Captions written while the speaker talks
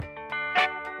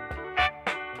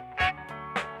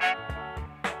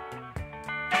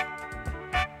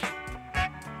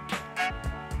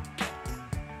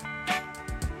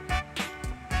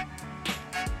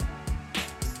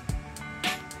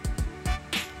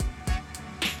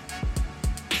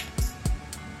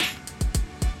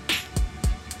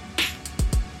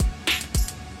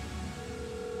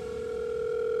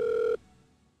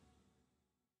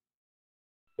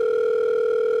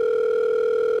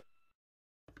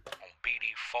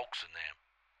folks in there.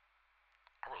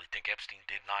 I really think Epstein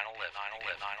did 9/11.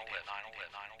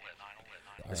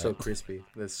 That's so crispy.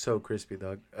 That's so crispy,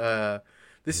 dog.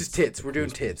 This is tits. We're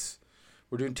doing tits.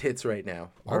 We're doing tits right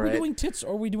now. Are we doing tits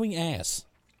or are we doing ass?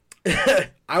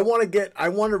 I want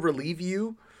to relieve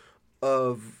you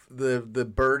of the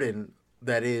burden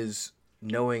that is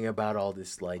knowing about all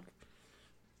this like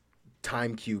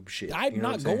time cube shit. I'm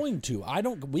not going to.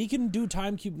 We can do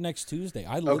time cube next Tuesday.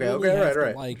 I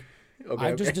literally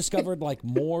I've just discovered like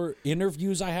more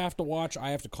interviews I have to watch. I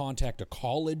have to contact a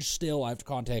college still. I have to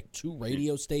contact 2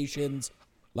 radio stations.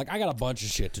 Like I got a bunch of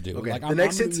shit to do. Okay. Like I'm going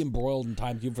to be embroiled in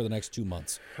time cube for the next 2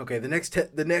 months. Okay, the next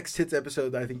hits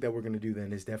episode I think that we're going to do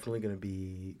then is definitely going to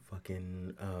be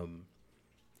fucking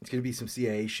it's going to be some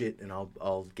CIA shit and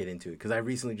I'll get into it cuz I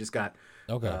recently just got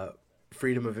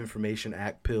Freedom of Information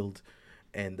Act pilled.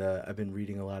 And I've been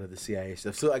reading a lot of the CIA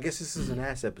stuff. So I guess this is an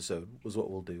ass episode was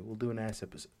what we'll do. We'll do an ass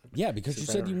episode. Yeah, because you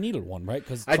said you needed one, right?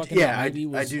 Because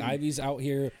Ivy's out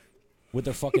here with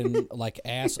their fucking like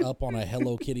ass up on a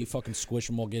Hello Kitty fucking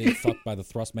Squishmallow getting fucked by the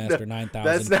Thrustmaster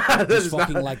 9000. He's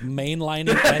fucking like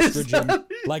mainlining estrogen,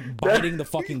 like biting the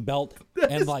fucking belt.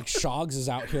 And like Shoggs is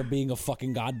out here being a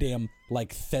fucking goddamn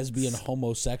like thespian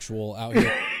homosexual out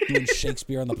here doing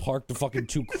Shakespeare in the Park to fucking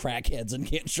 2 crackheads and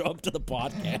can't show up to the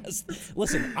podcast.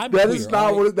 Listen, I'm that queer, is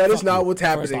not right? that is not what's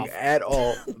happening at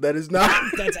all. That is not.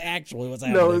 That's actually what's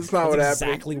happening. No, it's not what's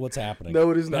happening. Exactly what's happening.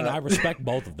 No, it is not. And I respect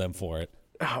both of them for it.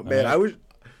 Oh man, I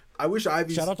wish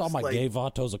Ivy's shout out to all my gay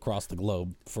vatos across the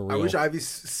globe for real. I wish Ivy's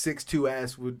 6'2"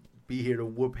 ass would be here to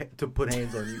put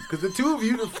hands on you because the two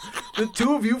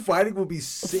of you fighting will be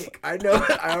sick. I know.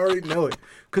 I already know it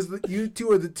because you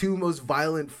two are the 2 most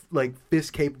violent, like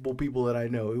fist capable people that I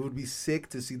know. It would be sick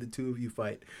to see the 2 of you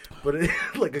fight, but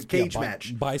like a cage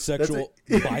match.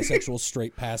 Bisexual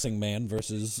straight passing man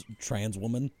versus trans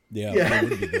woman. Yeah, that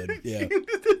would be good. Yeah,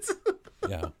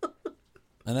 yeah.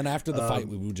 And then after the fight,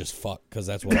 we would just fuck because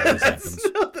that's what always happens.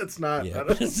 That's not. Yeah.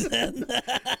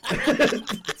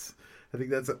 I think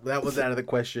that was out of the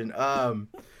question.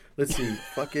 Let's see.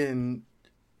 Fucking.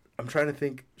 I'm trying to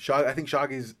think. I think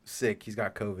Shoggy's sick. He's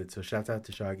got COVID. So shouts out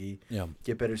to Shoggy. Yeah.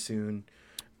 Get better soon.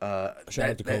 Shout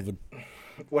out to COVID.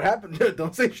 What happened?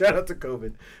 Don't say shout out to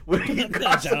COVID.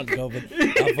 Shout out to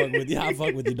COVID. I'll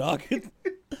fuck with you, dog.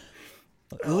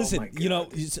 Listen,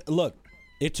 look.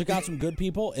 It took out some good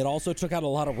people. It also took out a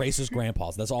lot of racist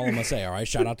grandpas. That's all I'm going to say, all right?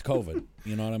 Shout out to COVID.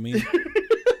 You know what I mean?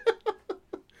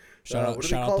 Shout out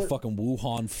the fucking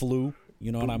Wuhan flu.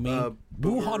 You know what I mean?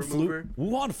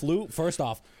 Wuhan flu. First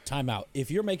off, time out.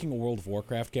 If you're making a World of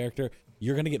Warcraft character,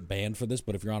 you're going to get banned for this,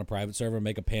 but if you're on a private server,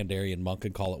 make a Pandarian monk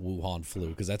and call it Wuhan flu,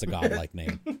 because that's a godlike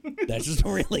name. That's just a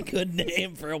really good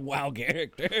name for a WoW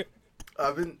character.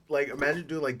 I've been, like, imagine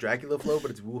doing, like, Dracula flow, but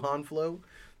it's Wuhan flow.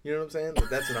 You know what I'm saying? Like,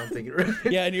 that's what I'm thinking. Right?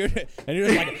 Yeah, and you're just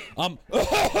like,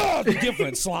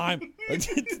 different slime.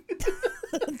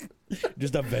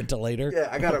 Just a ventilator. Yeah,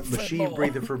 I got a machine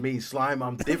breathing for me. Slime,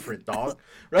 I'm different, dog.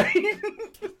 Right?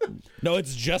 No,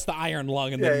 it's just the iron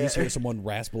lung, and then you just hear someone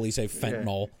raspily say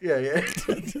fentanyl. Yeah.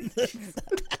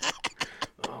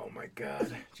 Oh, my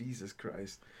God. Jesus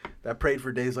Christ. I prayed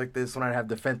for days like this when I'd have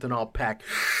the fentanyl pack.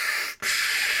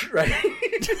 Right?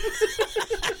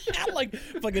 Like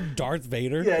fucking Darth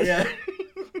Vader. Yeah.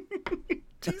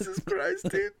 Jesus Christ,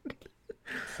 dude.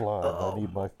 Slime, I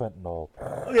need my fentanyl.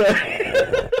 Yeah.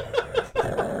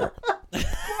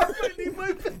 I need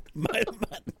my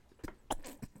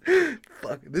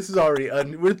Fuck, this is already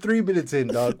we're 3 minutes in,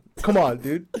 dog. Come on,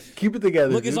 dude. Keep it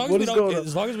together. Look, as long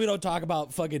as we don't talk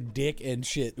about fucking dick and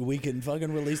shit, we can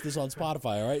fucking release this on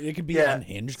Spotify, all right? It can be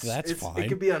unhinged. That's fine. It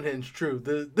can be unhinged, true.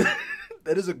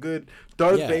 That is a good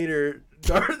Darth Vader.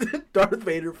 Darth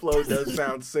Vader flow does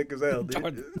sound sick as hell,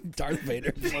 dude. Darth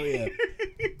Vader flow, yeah.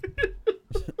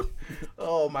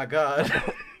 Oh my God.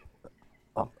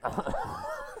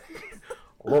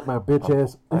 Let my bitch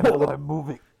ass while I'm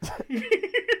moving.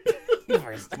 Go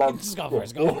first.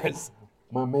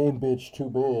 My main bitch too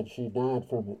bad. She died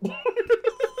from it.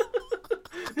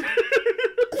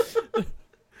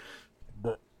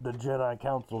 The Jedi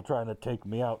Council trying to take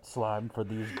me out, Slime, for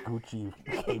these Gucci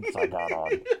capes I got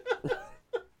on.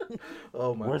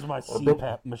 Oh my! Where's my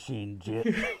CPAP machine, Jit?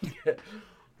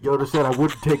 Yoda said I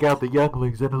wouldn't take out the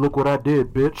younglings, and look what I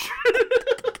did, bitch.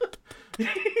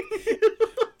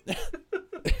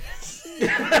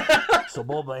 So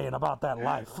Bulba ain't about that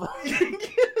life.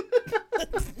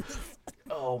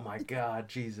 Oh my God,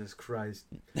 Jesus Christ!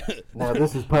 Now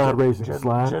this is pod racing,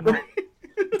 Slime.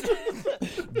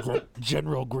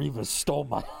 General Grievous stole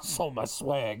my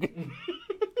swag.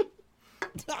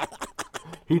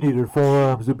 He needed 4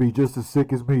 arms to be just as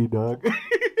sick as me, dog.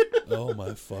 Oh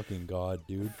my fucking god,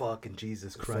 dude! Fucking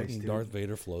Jesus Christ, fucking dude. Darth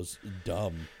Vader flow's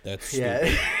dumb. That's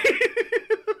stupid.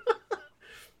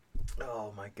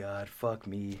 Oh my god, fuck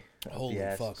me. Holy the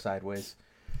ass fuck! Sideways.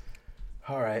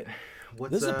 All right,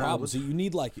 this is a problem. So you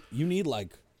need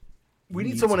we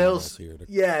need someone else. Here to...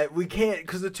 Yeah, we can't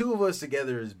because the two of us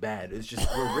together is bad. It's just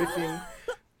we're riffing.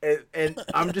 And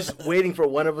I'm just waiting for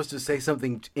one of us to say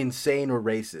something insane or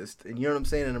racist, and you know what I'm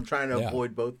saying. And I'm trying to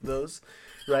avoid both of those,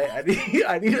 right?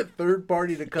 I need a third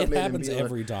party to come in. It happens and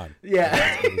every time.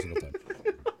 Yeah, every single time.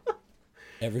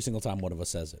 Every single time one of us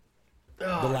says it.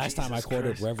 Oh, the last Jesus time I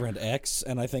quoted Christ. Reverend X,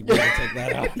 and I think we're gonna take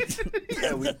that out.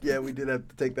 we did have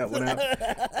to take that one out.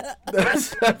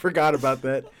 I forgot about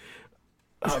that.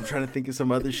 Oh, I'm trying to think of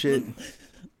some other shit.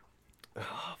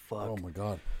 Oh fuck! Oh my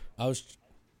god! It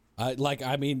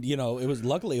was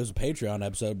luckily it was a Patreon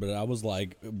episode, but I was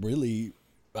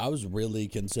really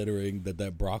considering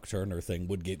that Brock Turner thing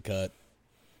would get cut.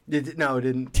 No, it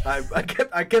didn't. I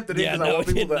kept it in because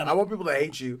I want people to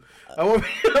hate you. I want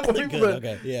people to.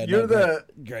 Okay. Yeah, you're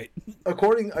great.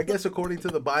 According to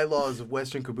the bylaws of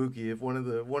Western Kabuki, if one of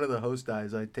the hosts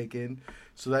dies, I take in.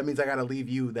 So that means I got to leave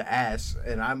you the ass,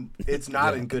 and it's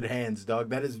not in good hands,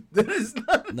 dog. That is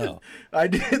not. No, I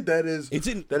did.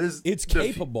 It's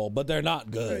capable, but they're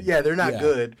not good. Yeah, they're not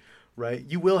good. Right.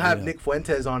 You will have Nick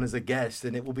Fuentes on as a guest,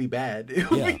 and it will be bad.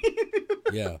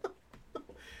 Yeah.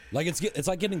 Like it's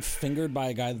like getting fingered by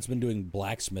a guy that's been doing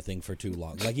blacksmithing for too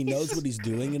long. Like he knows what he's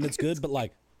doing and it's good, but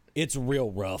like it's real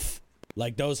rough.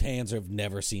 Like those hands have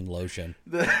never seen lotion.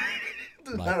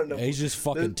 He's just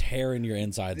fucking tearing your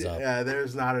insides up. Yeah,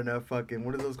 there's not enough fucking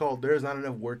what are those called? There's not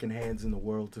enough working hands in the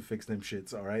world to fix them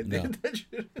shits. All right.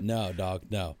 No, dog.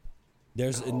 No.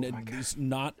 There's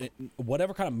not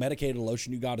whatever kind of medicated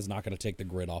lotion you got is not going to take the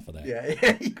grit off of that.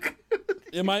 Yeah.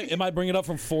 It might bring it up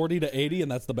from 40 to 80, and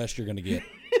that's the best you're going to get.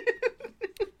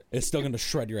 It's still going to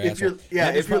shred your ass off.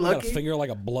 If you're lucky, got a finger like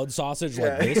a blood sausage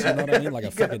like this. You know what I mean? Like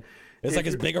a fucking. It's like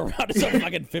as big around as a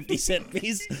fucking 50-cent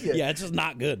piece. Yeah, it's just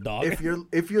not good, dog. If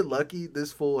you're lucky,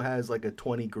 this fool has like a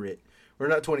 20 grit. Or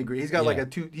not 20 grit. He's got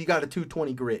like he got a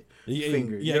 220 grit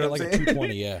finger. Yeah, you know like a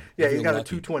 220. Yeah. Yeah, he's got a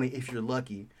 220 if you're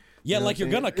lucky. Yeah, like you're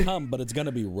gonna come, but it's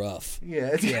gonna be rough.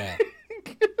 Yeah.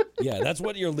 Yeah, that's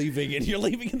what you're leaving, and you're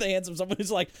leaving in the hands of someone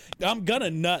who's like, I'm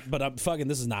gonna nut, but I'm fucking.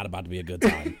 This is not about to be a good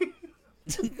time.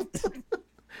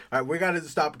 All right, we got to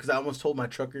stop because I almost told my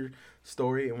trucker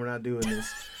story, and we're not doing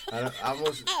this. I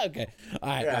almost. Okay. All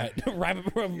right. Wrap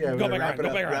it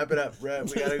up. We got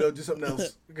to go do something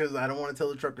else because I don't want to tell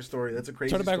the trucker story. That's a crazy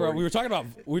story. Turn it back around. We were talking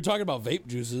about vape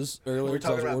juices earlier. We were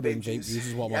talking about vape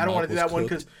juices while I don't want to do that one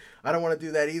because I don't want to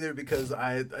do that either because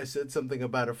I said something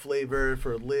about a flavor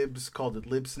for libs called it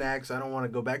lib snacks. I don't want to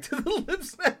go back to the lib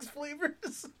snacks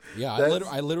flavors. Yeah,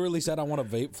 I literally said I want a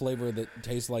vape flavor that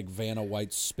tastes like Vanna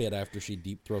White's spit after she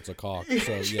deep throats a cock.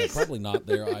 So yeah, probably not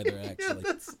there either. Actually,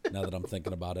 now that I'm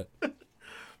thinking about it.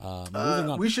 Moving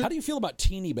on. How do you feel about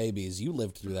teeny babies? You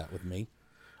lived through that with me.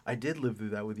 I did live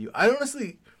through that with you. I've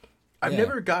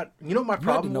never got. You know, my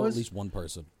problem was at least one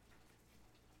person.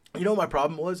 You know what my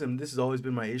problem was, and this has always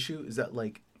been my issue, is that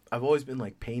like I've always been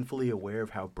like painfully aware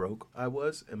of how broke I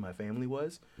was and my family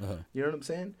was. Uh-huh. You know what I'm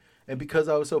saying? And because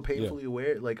I was so painfully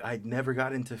aware, like I never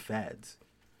got into fads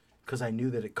because I knew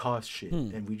that it cost shit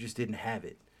and we just didn't have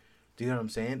it. Do you know what I'm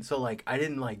saying? So like I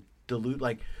didn't like dilute.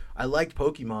 Like I liked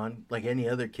Pokemon like any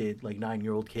other kid, like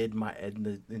 9-year-old kid in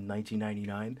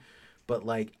 1999. But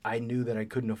like I knew that I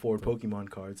couldn't afford Pokemon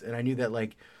cards, and I knew that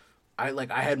like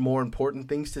I had more important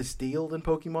things to steal than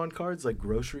Pokemon cards, like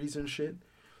groceries and shit.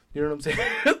 You know what I'm saying?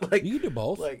 Like you can do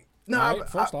both. Like no, right,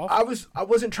 first off, I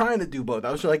wasn't trying to do both.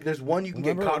 I was like, there's one you can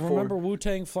get caught for. Remember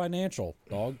Wu-Tang Financial,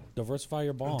 dog. Diversify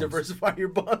your bonds. Diversify your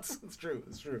bonds. It's true.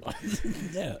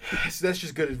 Yeah, so that's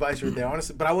just good advice right there,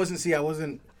 honestly. But I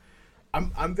wasn't.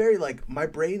 I'm very like my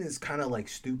brain is kind of like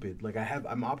stupid. Like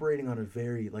I'm operating on a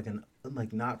very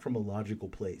like not from a logical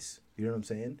place. You know what I'm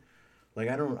saying? Like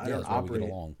I don't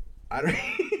operate.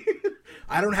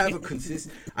 I don't have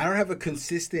a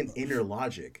consistent inner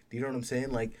logic. Do you know what I'm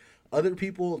saying? Like other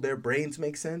people, their brains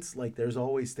make sense. Like there's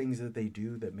always things that they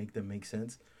do that make them make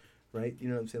sense, right? You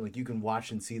know what I'm saying? Like you can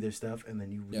watch and see their stuff and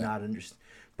then you not understand.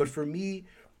 But for me,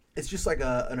 it's just like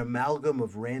an amalgam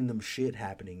of random shit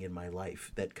happening in my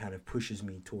life that kind of pushes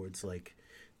me towards like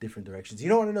different directions. You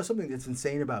don't want to know something that's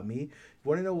insane about me? You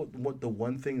want to know what the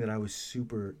one thing that I was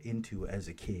super into as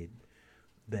a kid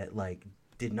that like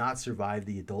did not survive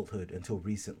the adulthood until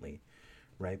recently,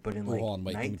 right? But in like, hold on,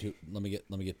 wait, let me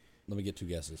get two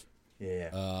guesses.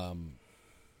 Yeah.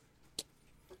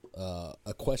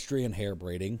 Equestrian hair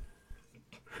braiding.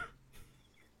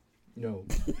 No.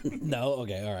 No.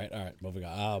 Okay. All right. Moving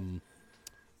on.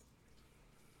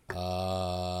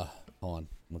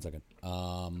 One second.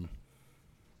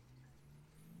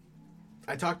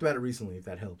 I talked about it recently, if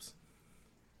that helps.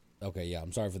 Okay, yeah.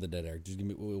 I'm sorry for the dead air. Just give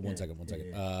me one second.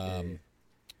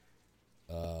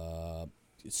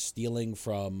 Stealing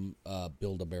from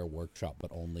Build-A-Bear Workshop,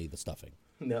 but only the stuffing.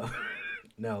 No.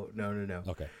 No.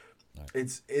 Okay. All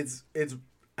right. It's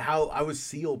how I was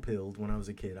seal pilled when I was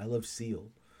a kid. I love Seal.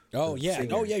 Oh yeah,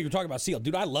 singer. Oh yeah, you're talking about Seal,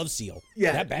 dude. I love Seal.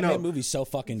 Yeah, that Batman movie's so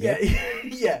fucking good.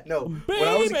 Yeah, no. Baby! When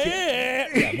I was a kid,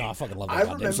 yeah, no, I fucking love that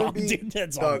goddamn song, dude.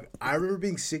 That song. Dog, I remember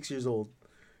being 6 years old.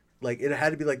 Like it had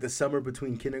to be like the summer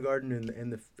between kindergarten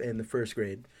and the first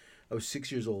grade. I was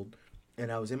 6 years old,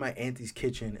 and I was in my auntie's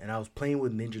kitchen, and I was playing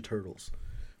with Ninja Turtles.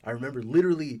 I remember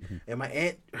literally, and my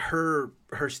aunt, her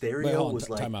stereo was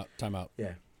like. Time out.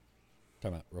 Yeah.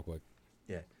 Time out, real quick.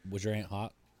 Yeah. Was your aunt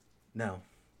hot? No,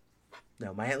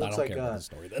 my aunt looks like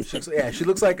story, then. she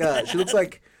looks like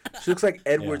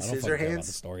Edward Scissorhands.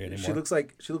 The story anymore. She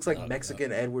looks like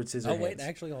Mexican Edward Scissorhands. Oh wait,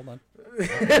 actually, hold on.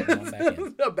 I'm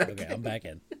back in. I'm back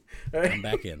in. Right. I'm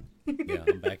back in. Yeah,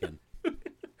 I'm back in. All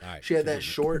right. She had that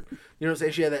short. You know what I'm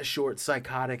saying? She had that short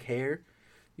psychotic hair.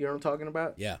 You know what I'm talking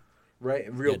about? Yeah.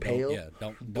 Right, real pale.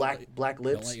 Don't black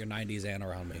lips. Don't let your '90s aunt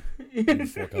around me. And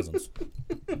 4 cousins.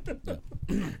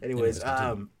 Yeah. Anyways,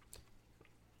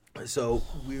 so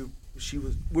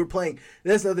we're playing.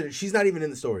 That's the other. She's not even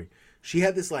in the story. She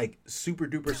had this like super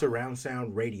duper surround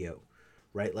sound radio,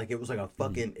 right? Like it was like a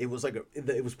fucking. It was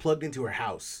plugged into her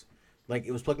house, like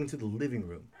it was plugged into the living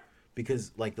room,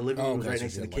 because like the living room was right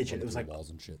next to the kitchen. It was like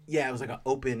walls and shit. Yeah, it was like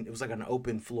an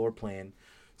open floor plan.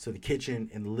 So the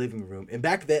kitchen and the living room. And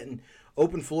back then,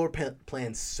 open floor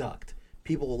plans sucked.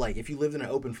 People, like, if you lived in an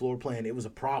open floor plan, it was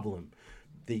a problem.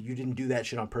 That you didn't do that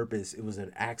shit on purpose. It was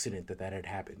an accident that had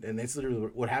happened. And that's literally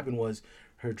what happened was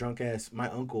my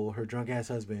uncle, her drunk ass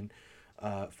husband,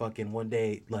 fucking one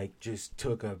day, like, just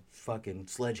took a fucking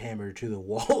sledgehammer to the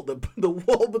wall, the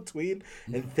wall between.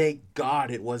 And thank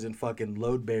God it wasn't fucking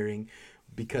load bearing,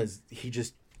 because he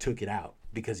just took it out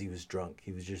because he was drunk.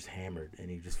 He was just hammered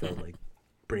and he just felt like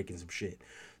breaking some shit.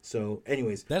 So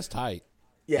anyways, that's tight.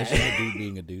 Yeah. That's a dude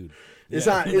being a dude. It's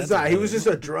not he was just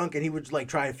a drunk, and he would like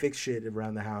try to fix shit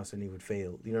around the house and he would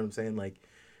fail. You know what I'm saying? Like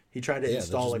he tried to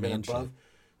install like an above shit.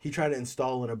 He tried to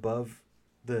install an above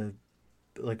a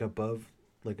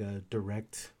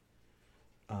direct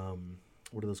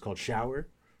what are those called, shower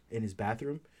in his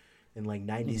bathroom in like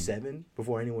 97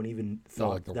 before anyone even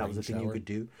thought that was a thing you could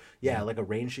do. Yeah, like a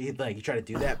rain sheet. Like he tried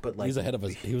to do that, but like he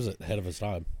was ahead of his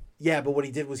time. Yeah, but what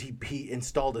he did was he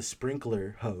installed a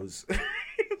sprinkler hose.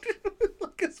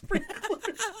 Like a sprinkler.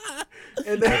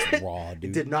 And that's raw, dude.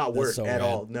 It did not work at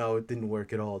all. No, it didn't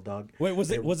work at all, dog. Wait, was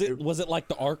it like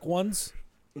the arc ones?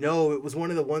 No, it was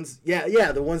one of the ones.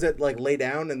 Yeah, the ones that like lay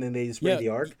down and then they spray the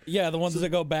arc. Yeah, the ones that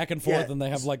go back and forth and they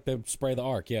have like they spray the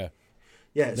arc. Yeah.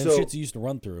 Yeah, them shits used to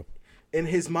run through. In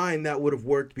his mind, that would have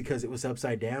worked because it was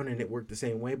upside down and it worked the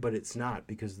same way, but it's not,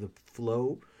 because the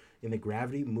flow and the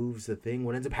gravity moves the thing.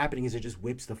 What ends up happening is it just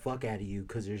whips the fuck out of you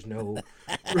because there's no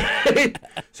right.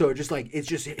 So it's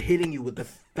just hitting you with the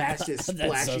fastest,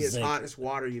 splashiest, hottest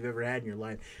water you've ever had in your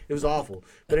life. It was awful.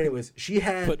 But anyways, she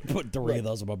had put 3 of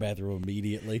those in my bathroom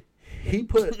immediately. He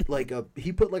put like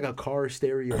a car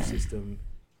stereo system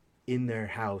in their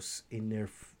house, in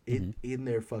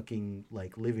their fucking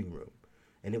like living room,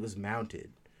 and it was mounted,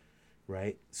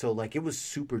 right? So like it was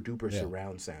super duper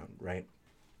surround sound, right?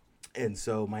 And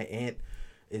so my aunt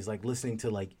is like listening to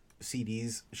like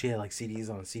CDs. She had like CDs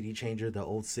on a CD changer, the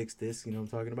old 6 disc, you know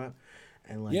what I'm talking about?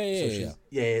 And like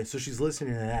so she's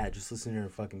listening to that, just listening to her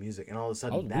fucking music, and all of a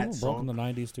sudden that song broke in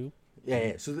the 90s too.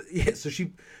 So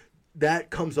she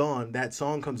that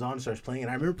song comes on and starts playing,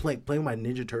 and I remember playing with my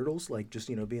Ninja Turtles, like just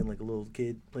being like a little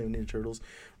kid playing with Ninja Turtles,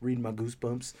 reading my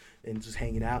Goosebumps and just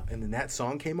hanging out, and then that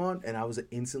song came on and I was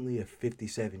instantly a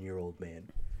 57-year-old man.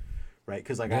 Right,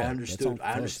 because like I understood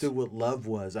what love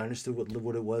was. I understood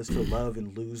what it was to love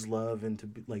and lose love and to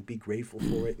be grateful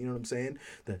for it. You know what I'm saying?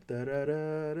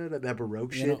 That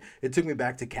Baroque shit. It took me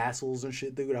back to castles and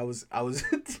shit, dude. I was I was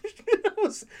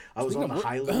on the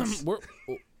Highlands.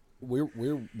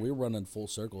 We're running full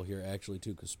circle here actually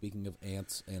too. Because speaking of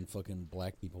aunts and fucking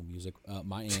black people music,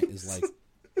 my aunt is like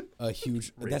a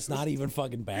huge. That's not even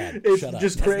fucking bad. It's Shut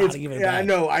just up. crazy. That's not even bad.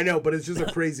 I know, but it's just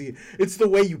a crazy. It's the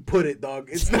way you put it, dog.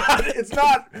 It's not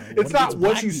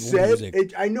what you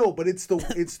said. I know, but it's the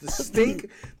stink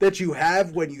that you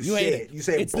have when you say it. You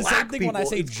say it's black the same thing people. When I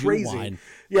say it's Jew crazy. wine.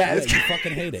 Yeah, you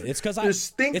fucking hate it. It's because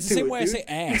it's the same way I say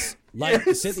ass. Like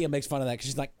Cynthia makes fun of that because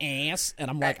she's like ass, and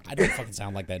I'm like, I don't fucking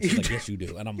sound like that. She's like, yes, you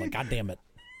do, and I'm like, God damn it.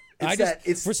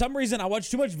 For some reason, I watch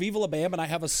too much Viva La Bam, and I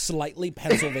have a slightly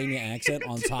Pennsylvania accent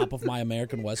on top of my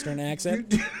American Western accent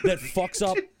that fucks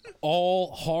up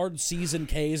all hard C's and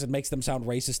K's and makes them sound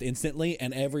racist instantly,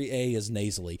 and every A is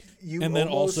nasally. Then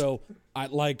also,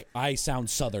 I sound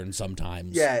Southern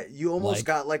sometimes. Yeah, you almost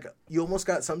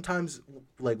got sometimes,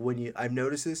 like, I've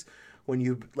noticed this, when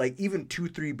you, like, even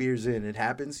 2-3 beers in, it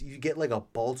happens, you get like a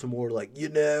Baltimore, like, you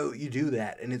do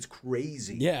that, and it's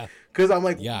crazy. Yeah. Because I'm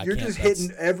like, you're just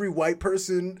hitting every white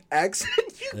person accent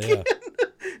you can.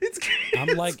 It's crazy.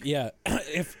 I'm like,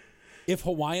 if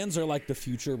Hawaiians are like the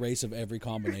future race of every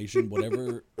combination,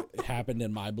 whatever happened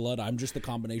in my blood, I'm just the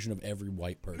combination of every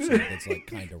white person that's like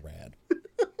kind of rad.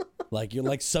 Like, you're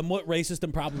like somewhat racist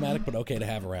and problematic, but okay to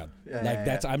have around.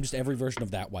 I'm just every version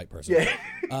of that white person.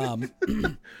 Yeah.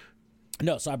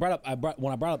 No, so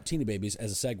when I brought up Teeny Babies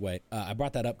as a segue, I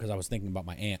brought that up because I was thinking about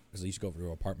my aunt, because I used to go over to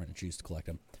her apartment and she used to collect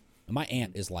them. And my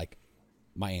aunt's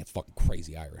fucking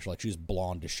crazy Irish. Like, she's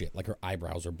blonde as shit. Like, her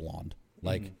eyebrows are blonde.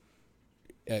 Like,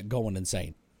 going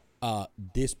insane.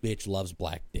 This bitch loves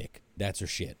black dick. That's her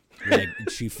shit. Like,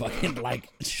 she fucking, like,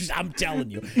 I'm telling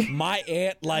you, my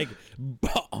aunt, like,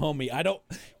 homie, I don't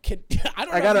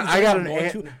got an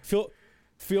aunt.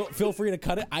 Feel free to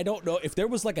cut it. I don't know if there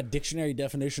was like a dictionary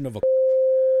definition of a.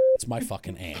 It's my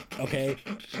fucking aunt. Okay,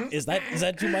 is that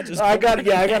too much? I gotta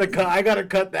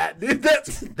cut that, dude.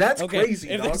 That's okay. crazy.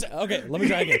 Okay, let me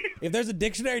try again. If there's a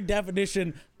dictionary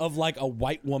definition of like a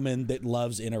white woman that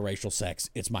loves interracial sex,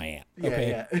 it's my aunt.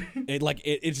 Okay,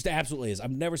 it just absolutely is.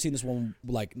 I've never seen this woman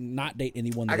like not date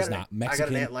anyone that is not Mexican. I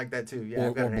got an aunt like that too. Yeah,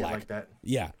 I've got an aunt like that.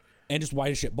 Yeah, and just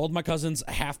white as shit. Both of my cousins,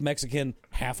 half Mexican,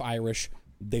 half Irish.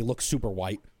 They look super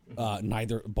white.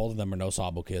 Both of them are no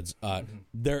Sabo kids.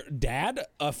 Their dad,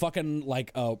 fucking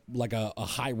like a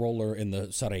high roller in the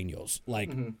Sureños.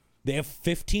 Like, they have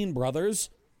 15 brothers.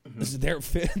 They're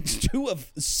 2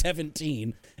 of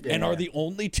 17, and are the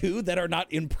only 2 that are not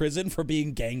in prison for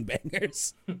being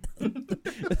gangbangers.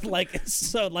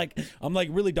 I'm like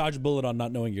really dodge a bullet on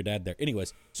not knowing your dad there.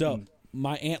 Anyways, so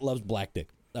my aunt loves black dick.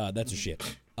 That's a shit.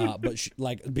 But she,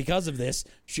 like, because of this,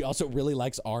 she also really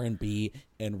likes R&B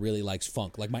and really likes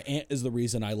funk. Like, my aunt is the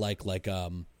reason I like I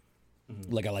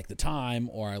like The Time,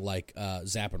 or I like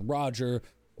Zapp and Roger,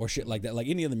 or shit like that. Like,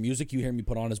 any of the music you hear me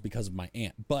put on is because of my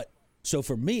aunt. But so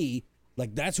for me,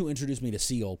 like, that's who introduced me to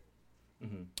Seal.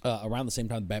 Around the same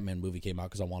time the Batman movie came out,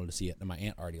 because I wanted to see it, and my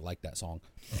aunt already liked that song.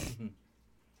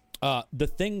 The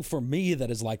thing for me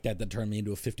that is like that turned me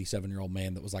into a 57-year-old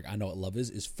man that was like, I know what love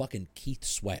is fucking Keith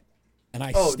Sweat. And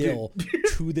I still,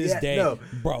 to this day,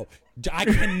 bro,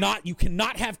 you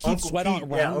cannot have Keith Uncle Sweat Keith,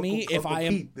 around me if Uncle I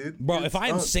am, Keith, dude. bro, if I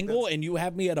am single and you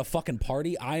have me at a fucking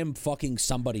party, I am fucking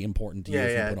somebody important to you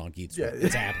if you put on Keith Sweat.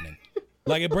 It's happening.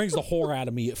 Like, it brings the whore out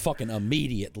of me fucking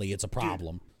immediately. It's a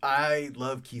problem. Dude, I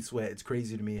love Keith Sweat. It's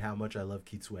crazy to me how much I love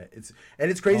Keith Sweat. It's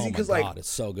crazy because, like, it's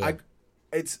so good.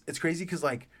 It's crazy because,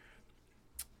 like,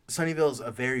 Sunnyvale's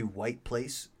a very white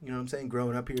place. You know what I'm saying?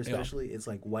 Growing up here, especially, it's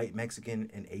like white, Mexican,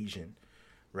 and Asian,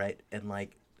 right? And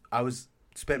like, I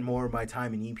spent more of my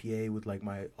time in EPA with like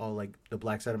the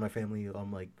black side of my family,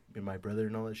 like and my brother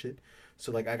and all that shit.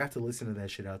 So like, I got to listen to that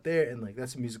shit out there, and like,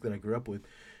 that's the music that I grew up with.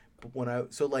 But when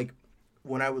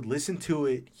I would listen to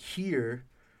it here,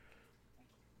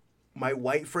 my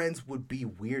white friends would be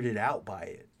weirded out by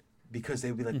it. Because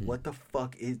they'd be like, what the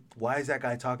fuck why is that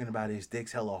guy talking about his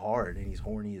dick's hella hard and he's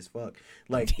horny as fuck?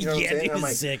 Like, you know what I'm saying? I'm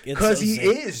like, sick. Because he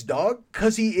is, dog.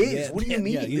 Because he is. What do you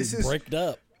mean? He's bricked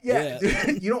up. Yeah.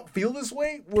 Dude, you don't feel this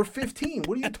way? We're 15.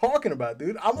 What are you talking about,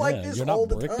 dude? I'm like this all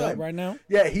the time. You're not bricked up right now?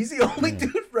 Yeah, he's the only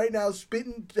dude right now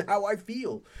spitting how I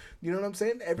feel. You know what I'm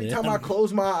saying? Every time I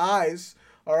close my eyes,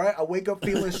 all right, I wake up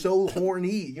feeling so horny.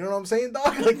 You know what I'm saying,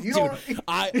 dog? Like, you don't.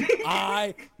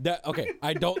 I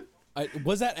don't.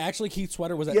 Was that actually Keith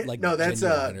Sweat, or was that like that's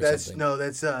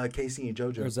Casey and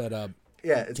JoJo. Or is that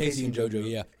it's Casey and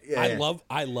JoJo? Yeah.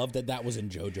 I love that was in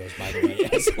JoJo's, by the way.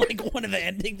 It's like one of the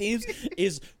ending themes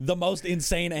is the most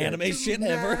insane anime shit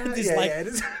ever.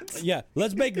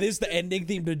 Let's make this the ending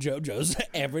theme to JoJo's.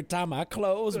 Every time I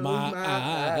close my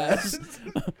eyes,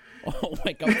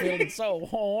 like I'm feeling so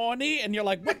horny, and you're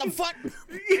like, what the fuck?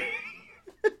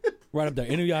 Right up there,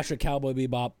 Inuyasha, Cowboy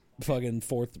Bebop. Fucking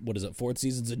fourth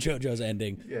seasons of JoJo's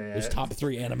ending. There's top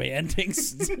 3 anime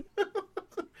endings.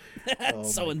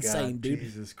 That's so insane, dude.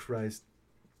 Jesus Christ.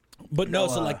 But no,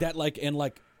 so like that, like, and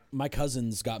like my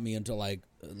cousins got me into like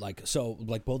so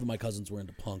like both of my cousins were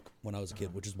into punk when I was a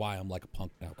kid, which is why I'm like a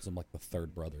punk now, because I'm like the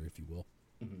third brother, if you will.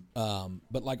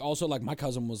 But like also like my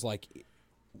cousin was like,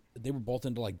 they were both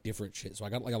into like different shit. So I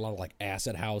got like a lot of like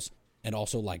acid house and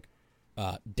also like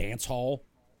dance hall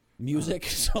music.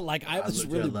 So like I was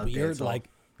really weird. Like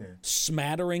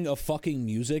smattering of fucking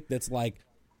music that's like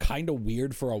kind of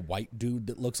weird for a white dude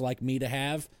that looks like me to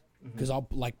have, because I'll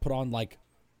like put on like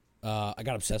I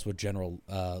got obsessed with General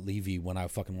Levy when I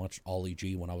fucking watched Ollie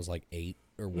G when I was like 8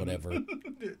 or whatever.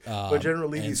 But General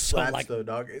Levy slaps like, though,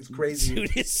 dog. It's crazy.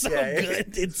 Dude, it's so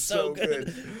good. It's so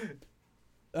good.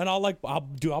 And I'll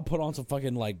put on some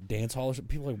fucking like dance hall shit.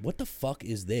 People are like, what the fuck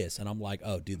is this? And I'm like,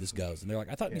 oh, dude, this goes. And they're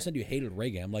like, I thought you said you hated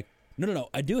reggae. I'm like, no,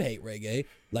 I do hate reggae.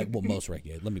 Like, well, most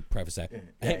reggae. Let me preface that.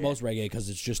 I hate most reggae because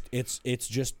it's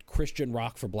just Christian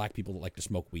rock for black people that like to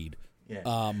smoke weed. Yeah.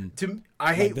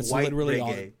 I hate white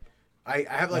reggae. I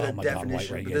have like a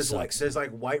definition. God, there's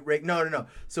like white reggae. No.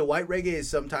 So white reggae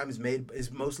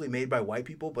is mostly made by white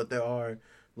people, but there's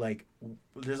like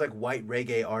white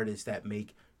reggae artists that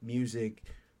make music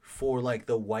for like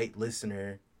the white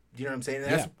listener. You know what I'm saying?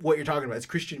 And that's what you're talking about. It's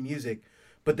Christian music,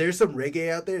 but there's some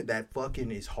reggae out there that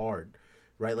fucking is hard.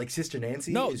 Right, like Sister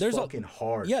Nancy is fucking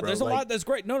hard. Yeah, bro. There's a lot that's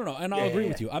great. No, and I'll agree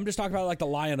with you. I'm just talking about like the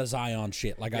Lion of Zion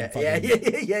shit. Like yeah.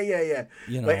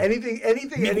 You know, like anything any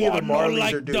of the Marleys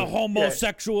like are doing. The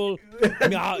homosexual,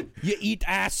 you eat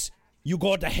ass, you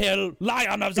go to hell,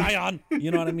 Lion of Zion.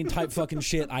 You know what I mean? Type fucking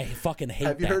shit. I fucking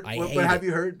hate that. Have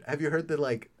you heard the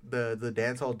like the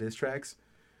dance hall diss tracks?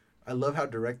 I love how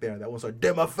direct they are. That one's like,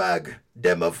 dem a fag.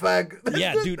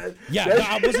 Yeah, dude. Yeah, no,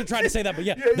 I wasn't trying to say that, but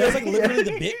that's like literally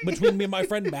the bit between me and my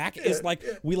friend Mac is like,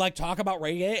 we like talk about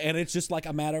reggae, and it's just like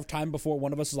a matter of time before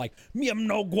one of us is like, me am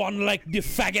no one like the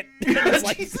faggot.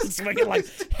 It's like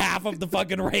half of the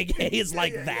fucking reggae is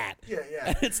like that. Yeah.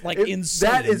 And it's like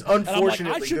insane. That is unfortunately and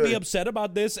I'm like, I should be upset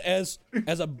about this as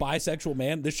a bisexual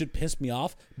man. This should piss me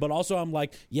off. But also I'm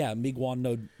like, yeah, me don't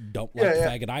like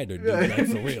faggot either, dude. Like,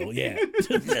 for real, yeah.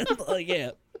 Like,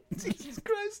 yeah. Jesus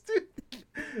Christ, dude.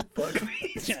 Fuck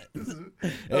me.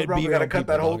 I'm probably gotta cut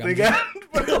that whole thing out.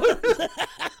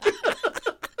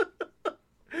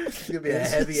 It's gonna be a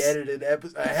heavily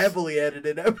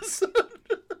edited episode.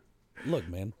 Look,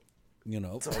 man, you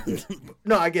know.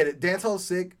 No, I get it. Dancehall's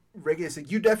sick, reggae is sick.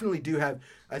 You definitely do have.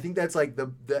 I think that's like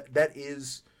that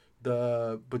is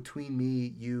the between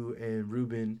me, you, and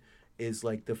Ruben. Is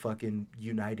like the fucking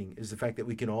uniting is the fact that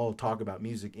we can all talk about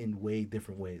music in way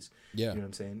different ways. Yeah. You know what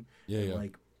I'm saying? Yeah.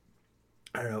 Like,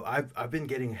 I don't know. I've been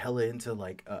getting hella into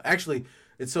like, actually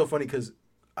it's so funny because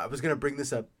I was going to bring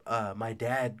this up. My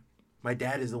dad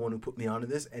is the one who put me onto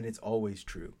this, and it's always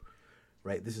true,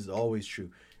 right? This is always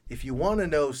true. If you want to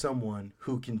know someone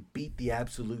who can beat the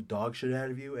absolute dog shit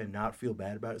out of you and not feel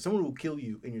bad about it, someone who will kill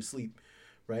you in your sleep,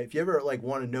 right? If you ever like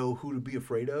want to know who to be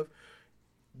afraid of,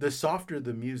 the softer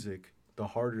the music, the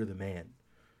harder the man,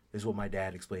 is what my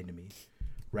dad explained to me.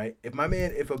 Right? If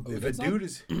a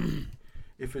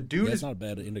dude is not a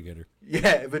bad indicator.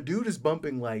 Yeah, if a dude is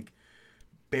bumping like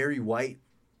Barry White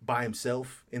by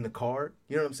himself in the car,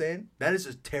 you know what I'm saying? That is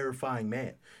a terrifying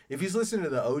man. If he's listening to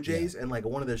the OJs and like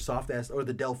one of their soft ass or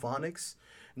the Delphonics,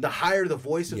 the higher the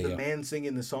voice of the man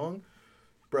singing the song,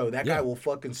 bro, that guy will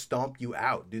fucking stomp you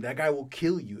out, dude. That guy will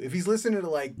kill you. If he's listening to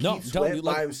like Keith Sweat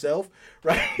by himself,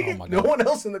 right? Oh my God. No one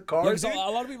else in the car. Yeah,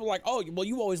 a lot of people are like, oh, well,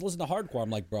 you always listen to hardcore. I'm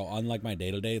like, bro, on like my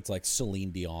day to day, it's like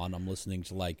Celine Dion. I'm listening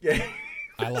to like,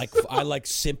 I like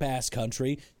simp ass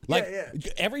country. Like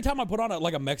every time I put on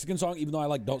a Mexican song, even though I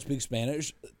like don't speak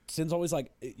Spanish, Sin's always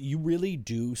like, you really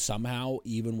do somehow,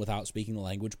 even without speaking the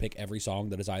language, pick every song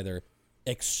that is either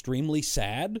extremely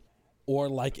sad. Or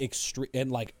like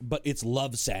but it's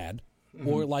love sad,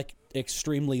 or like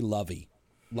extremely lovey.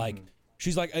 Like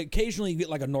she's like occasionally you get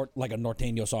like a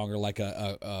norteño song or like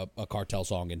a cartel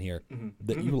song in here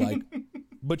that you like,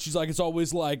 but she's like it's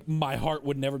always like my heart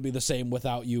would never be the same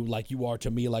without you, like you are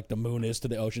to me, like the moon is to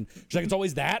the ocean. She's like it's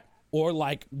always that, or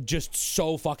like just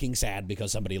so fucking sad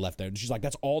because somebody left there. And she's like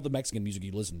that's all the Mexican music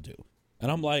you listen to, and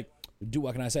I'm like, dude,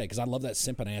 what can I say? Because I love that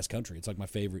simping ass country. It's like my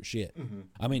favorite shit.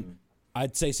 I mean.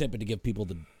 I'd say simping to give people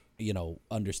the,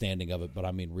 understanding of it, but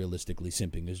I mean, realistically,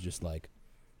 simping is just like,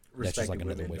 that's just like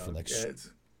another way for like, that's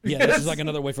just like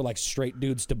another way for like straight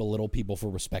dudes to belittle people for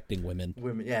respecting women.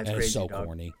 Yeah, it's crazy, it's so dog.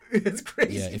 Corny. It's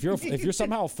crazy. Yeah, if you're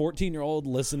somehow a 14-year-old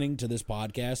listening to this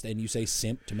podcast and you say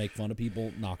simp to make fun of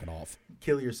people, knock it off.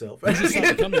 Kill yourself. You should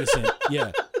start becoming a simp.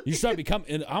 Yeah, you start becoming.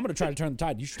 And I'm gonna try to turn the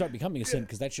tide. You should start becoming a simp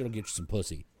because that shit'll get you some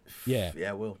pussy. Yeah,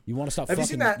 yeah, will. You want to stop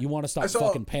fucking? You want to stop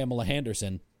fucking Pamela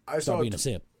Henderson? Start being a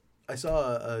simp. I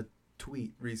saw a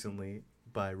tweet recently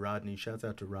by Rodney. Shouts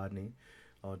out to Rodney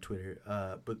on Twitter.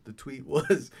 But the tweet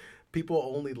was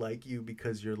people only like you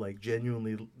because you're like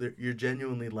genuinely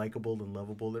likable and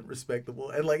lovable and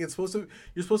respectable, and like you're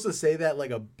supposed to say that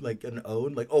like an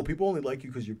own, like, oh, people only like you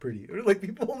because you're pretty, or like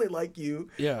people only like you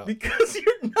because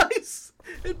you're nice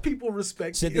and people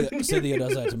respect you. Cynthia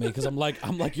does that to me because I'm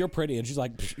like you're pretty, and she's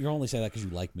like, you only say that because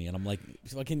you like me, and I'm like,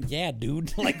 fucking yeah,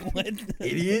 dude, like what,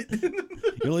 idiot.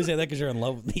 You only say that because you're in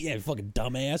love with me, yeah, fucking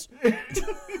dumbass.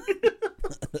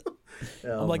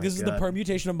 I'm like, this is the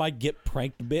permutation of my get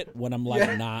pranked bit when I'm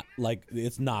like not like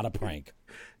it's not a prank.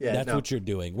 Yeah, that's what you're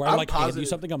doing. Where I'm like hand you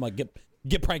something, I'm like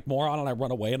get pranked more on, and I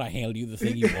run away and I handed you the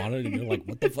thing you wanted, and you're like,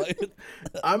 what the fuck?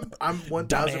 I'm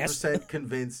 1000%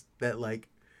 convinced that like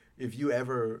if you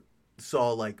ever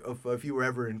saw like if you were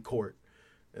ever in court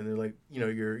and they're like, you know,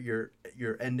 your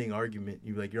ending argument,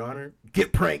 you're like, Your Honor,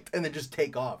 get pranked, and then just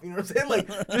take off. You know what I'm saying? Like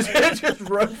just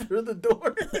run through the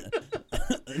door.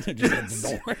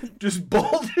 Just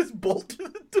bolt to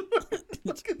the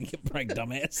door. Get pranked,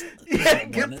 dumbass. Yeah,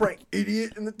 get pranked,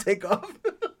 idiot, and then take off.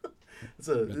 This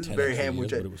is very Hamwich.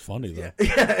 But it was funny though.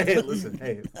 Yeah. Hey, listen.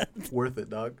 Hey, worth it,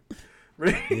 dog.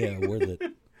 Yeah, worth it.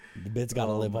 The bit's got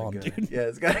to live on, God. dude. Yeah,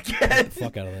 it's got to get the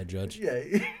fuck out of that judge. Yeah.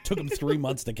 Took him 3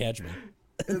 months to catch me.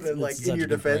 And then, like, in your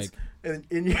defense, and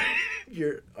in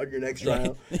your on your next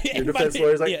trial, your defense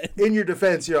lawyer's like, in your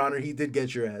defense, Your Honor, he did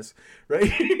get your ass, right?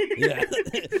 Yeah,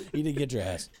 he did get your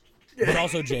ass, but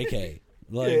also JK.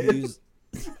 Like, he's...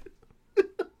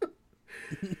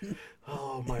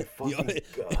 Oh my fucking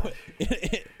god!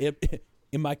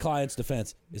 In my client's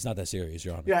defense, it's not that serious,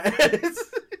 Your Honor. Yeah,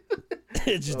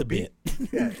 it's just a bit.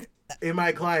 Yeah. In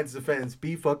my client's defense,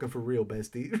 be fucking for real,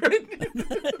 bestie.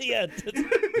 Yeah.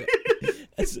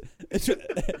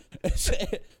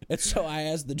 And so I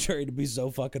asked the jury to be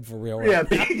so fucking for real. Right now.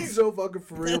 Be so fucking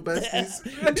for real,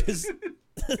 besties.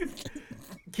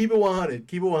 Keep it 100.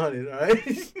 Keep it 100. All right.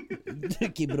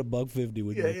 Keep it $150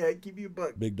 with me. Yeah. Keep you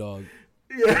 $1. Big dog.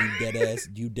 Yeah.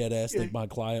 You dead ass think my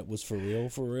client was for real?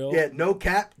 For real? Yeah. No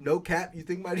cap. You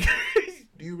think my?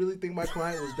 Do you really think my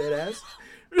client was dead ass?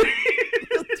 Do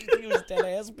you think it was dead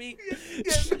ass beat?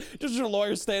 Yeah. Just your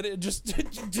lawyer standing, just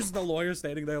the lawyer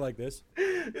standing there like this.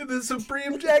 In the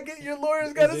Supreme jacket, your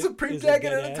lawyer's got a Supreme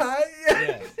jacket and a tie.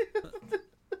 Yeah.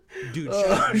 Dude,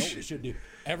 we should do.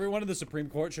 Everyone in the Supreme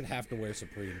Court should have to wear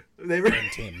Supreme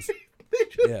and Tim's.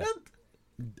 Yeah.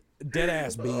 Dead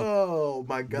ass B. Oh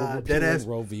my god, dead ass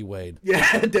Roe v. Wade.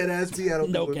 Yeah, dead ass B. I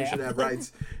don't think women should have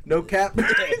rights. No cap.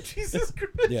 Jesus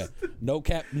Christ. Yeah, no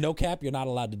cap. You're not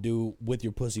allowed to do with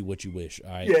your pussy what you wish.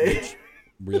 All right. Yeah.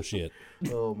 Real shit.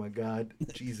 Oh my god,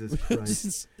 Jesus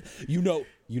Christ. You know,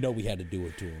 we had to do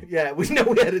it to him. Yeah, we know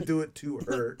we had to do it to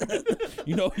her.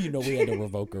 you know, we had to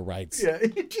revoke her rights. Yeah,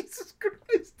 Jesus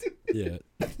Christ. Dude.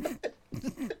 Yeah.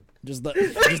 Just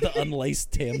the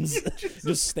unlaced Tims,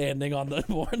 just standing on the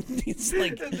board. He's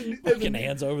like fucking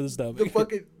hands over the stuff.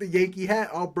 The Yankee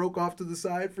hat all broke off to the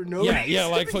side for no. Yeah,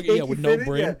 like fucking with no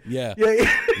brim. Yeah,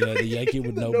 the Yankee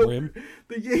with no brim.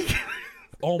 The Yankee.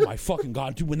 Oh my fucking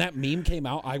god, dude! When that meme came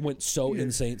out, I went so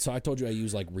insane. So I told you I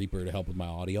use like Reaper to help with my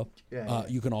audio. Yeah.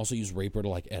 You can also use Reaper to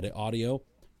like edit audio.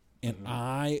 And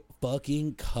I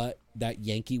fucking cut that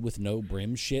Yankee with no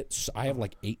brim shit. So I have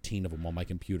like 18 of them on my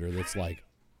computer.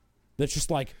 That's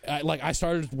just like I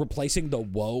started replacing the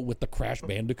whoa with the Crash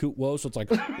Bandicoot whoa, so it's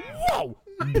like whoa,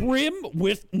 brim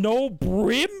with no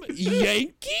brim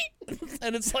Yankee,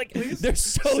 and it's like they're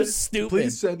so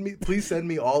stupid. Please send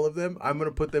me all of them. I'm gonna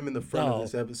put them in the front of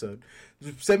this episode.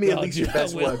 Send me at least your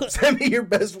best one. Send me your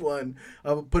best one.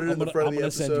 I'll put it in the front of the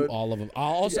episode. I'm gonna send you all of them.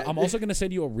 I'm also gonna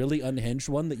send you a really unhinged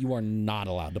one that you are not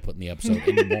allowed to put in the episode,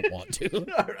 and you won't want to.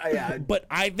 Yeah. But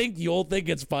I think you'll think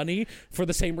it's funny for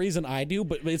the same reason I do.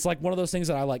 But it's like one of those things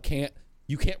that I like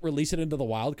you can't release it into the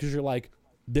wild because you're like,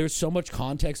 there's so much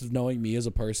context of knowing me as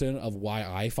a person of why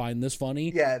I find this funny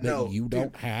that you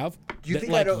don't have. Do you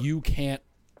think you can't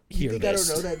hear this?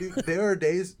 I don't know that, dude. There are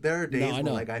days when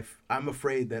like I'm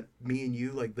afraid that me and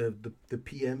you, like the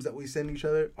PMs that we send each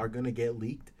other, are gonna get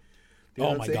leaked. You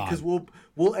know what I'm saying? Because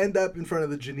we'll end up in front of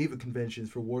the Geneva Conventions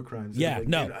for war crimes. Yeah, like,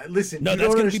 no. Listen, no, you that's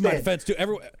don't gonna understand. be my defense too.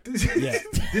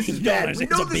 This is bad. We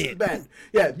know this is bad.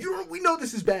 Yeah, we know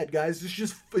this is bad, guys.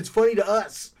 It's funny to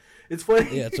us. It's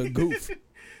funny. Yeah, it's a goof.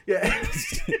 Yeah.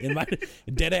 In my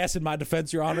dead ass, in my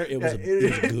defense, Your Honor, it was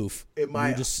a goof. In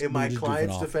my client's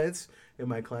defense,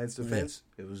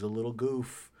 it was a little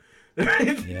goof.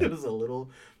 It was a little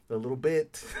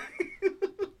bit.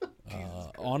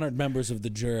 Honored members of the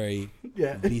jury,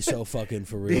 be so fucking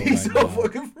for real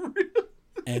fucking for real.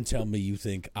 And tell me you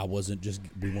think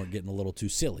we weren't getting a little too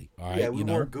silly. All right, yeah, we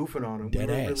weren't goofing on him. Dead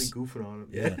we weren't ass. really goofing on him.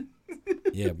 Yeah.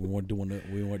 Yeah, we weren't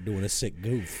doing a sick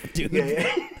goof, dude.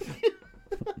 Yeah.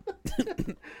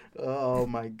 Oh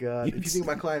my God! If you think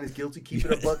my client is guilty, keep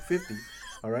it $1.50.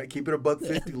 All right, keep it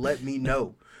 $1.50. Let me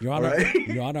know. Your Honor, right?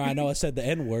 Your Honor, I know I said the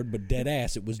N-word, but dead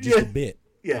ass, it was just a bit.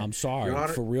 Yeah. I'm sorry. Honor,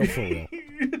 for real. For real.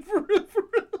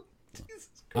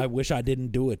 I wish I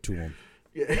didn't do it to him.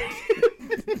 Yeah.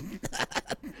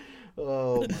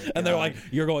 Oh my God. And they're like,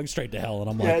 "You're going straight to hell," and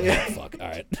I'm like, "Oh, fuck, all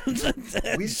right."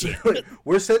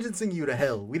 We're sentencing you to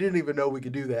hell. We didn't even know we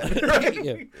could do that.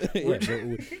 Right?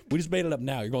 We just made it up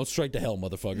now. You're going straight to hell,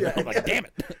 motherfucker. Yeah, I'm like, damn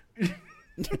it.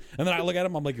 And then I look at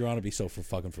him. I'm like, Your Honor, be so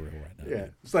fucking for real right now. Yeah,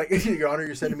 it's like, Your Honor,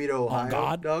 you're sending me to Ohio, on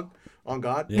God? dog. On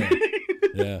God. Yeah.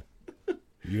 Yeah.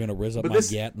 You're gonna rizz up my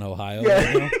gat in Ohio. Yeah.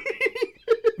 Right now?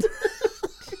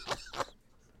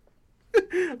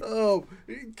 Oh,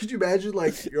 could you imagine,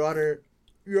 like, Your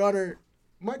Honor,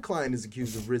 my client is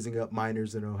accused of rizzing up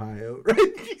minors in Ohio, right?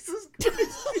 Jesus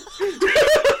Christ.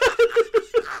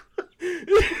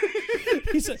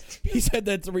 He said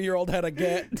that 3-year-old had a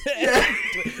gat. Yeah.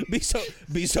 be so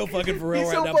fucking for real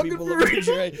right now, people.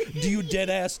 Do you dead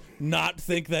ass not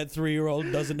think that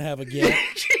 3-year-old doesn't have a gat?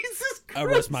 Jesus Christ. I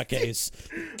rest my case.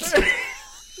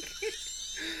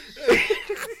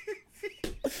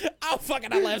 Oh,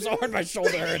 fucking, I laughed so hard my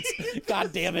shoulder hurts.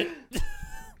 God damn it.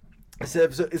 This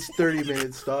episode is 30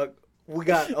 minutes, dog. We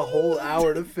got a whole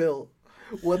hour to fill.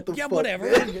 What the fuck? Yeah, whatever.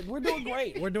 We're doing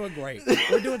great. We're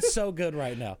doing so good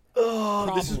right now. Oh,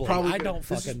 probably. This is probably. I don't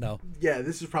fucking know. Yeah,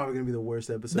 this is probably gonna be the worst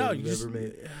episode you've ever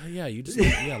made. Yeah, you just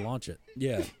launch it.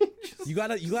 Yeah, you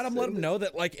gotta let them know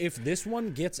that, like, if this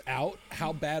one gets out,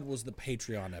 how bad was the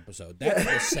Patreon episode? That's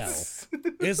the sell.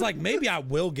 It's like, maybe I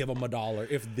will give them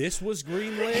 $1 if this was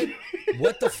greenlit.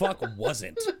 What the fuck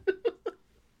wasn't?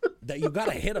 That you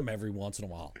gotta hit them every once in a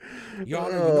while. Your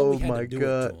Honor, you know we had to do it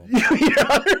to them.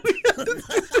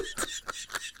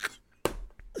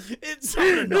 It's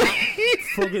not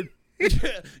fucking.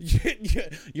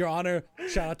 Your Honor,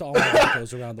 shout out to all my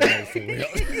vatos around the world, for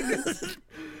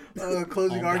real.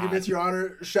 Closing arguments, Your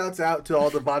Honor. Shouts out to all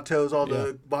the vatos, all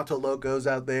the vato locos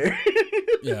out there.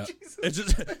 Yeah, it's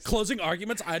just closing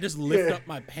arguments. I just lift up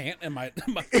my pant and my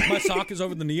sock is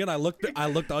over the knee, and I looked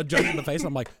the judge in the face, and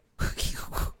I'm like,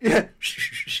 yeah,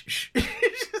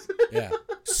 yeah,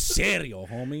 serio,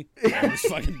 homie. Just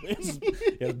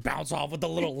fucking bounce off with a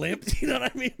little limp. You know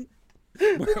what I mean?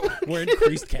 Wearing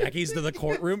creased khakis to the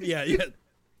courtroom. Yeah.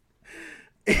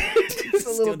 Just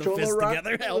a little the fists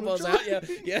together, elbows out.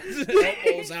 Yeah,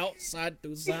 elbows out, side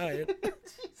to side.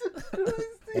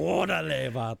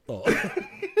 Orale, vato.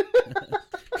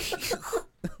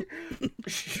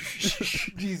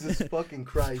 Jesus fucking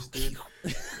Christ, dude.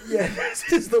 Yeah,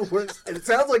 this is the worst. And it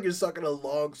sounds like you're sucking a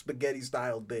long spaghetti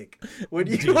style dick when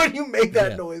you make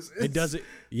that noise. It doesn't.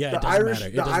 Yeah, it doesn't matter.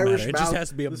 It doesn't matter. It just has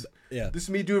to be a. This is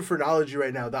me doing phrenology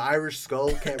right now. The Irish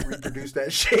skull can't reproduce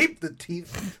that shape. The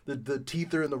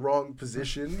teeth are in the wrong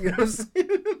position. You know what I'm saying?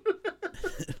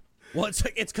 Well, it's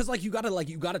because you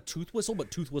gotta tooth whistle,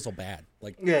 but tooth whistle bad.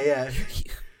 Like yeah.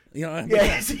 You know what I mean?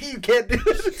 Yeah, see, you can't do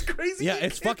it. It's crazy. Yeah,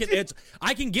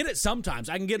 I can get it sometimes.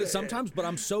 But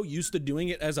I'm so used to doing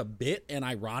it as a bit and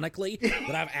ironically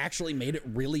that I've actually made it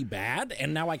really bad,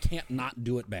 and now I can't not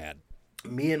do it bad.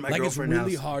 Me and my girlfriend it's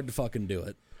really hard to fucking do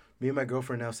it. Me and my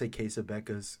girlfriend now say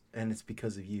quesabecas, and it's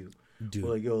because of you. Dude.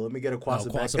 We're like, yo, let me get a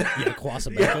quasabeca.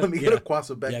 Quasabeca. Yeah, let me get a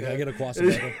quasabeca. Yeah, I get a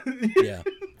quasabeca. Yeah.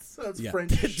 Sounds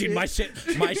French shit. Dude, my shit,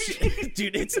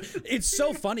 dude, it's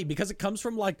so funny because it comes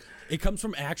from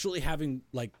actually having,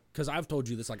 like, because I've told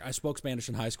you this, like, I spoke Spanish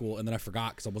in high school and then I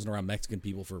forgot because I wasn't around Mexican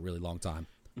people for a really long time.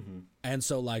 Mm-hmm. And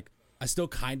so, like, I still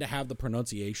kind of have the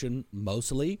pronunciation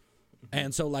mostly. Mm-hmm.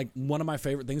 And so, like, one of my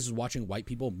favorite things is watching white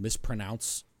people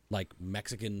mispronounce, like,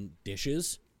 Mexican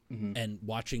dishes and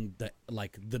watching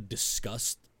the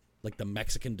disgust, like the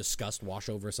Mexican disgust wash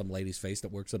over some lady's face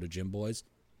that works at a Gym Boys.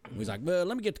 He's like, well,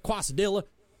 let me get the quesadilla.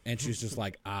 And she's just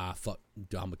like, fuck, I'm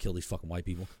going to kill these fucking white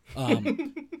people.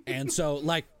 And so,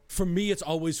 like, for me, it's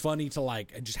always funny to,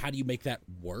 like, just how do you make that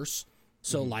worse?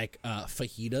 So, like,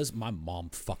 fajitas, my mom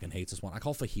fucking hates this one. I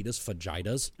call fajitas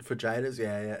fajitas. Fajitas,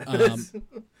 yeah.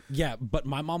 Yeah, but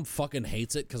my mom fucking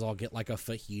hates it because I'll get, like, a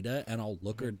fajita and I'll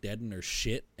look her dead in her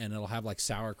shit and it'll have, like,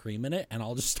 sour cream in it and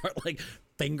I'll just start, like,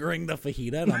 fingering the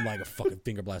fajita and I'm like, a fucking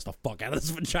finger blast the fuck out of this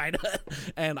vagina.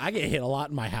 And I get hit a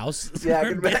lot in my house. Yeah,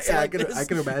 I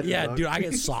can imagine. Yeah, dude, I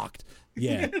get socked.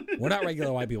 Yeah, we're not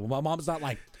regular white people. My mom's not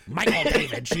like Michael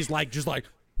David. She's like, just like,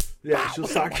 yeah, she'll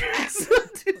sock your ass.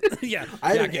 Yeah,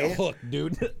 I get hooked,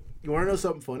 dude. You want to know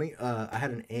something funny? I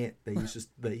had an aunt that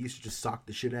used to just sock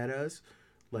the shit out of us,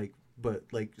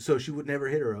 so she would never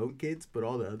hit her own kids, but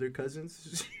all the other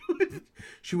cousins,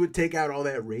 she would take out all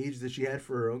that rage that she had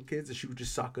for her own kids, and she would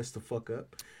just sock us the fuck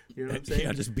up. You know what I'm saying?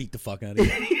 Yeah, just beat the fuck out of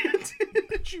you.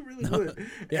 She really would.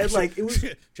 Yeah, and like it was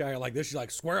like this. She's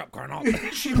like, square up, Colonel.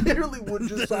 She literally would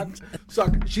just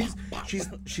suck. She's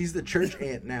the church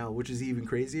aunt now, which is even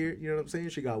crazier. You know what I'm saying?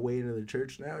 She got way into the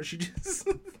church now. She just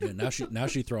now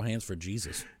she throw hands for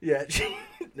Jesus. Yeah, she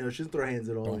doesn't throw hands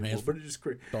at all anymore. But it's just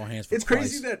crazy. Throw hands for It's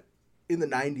Christ. crazy that in the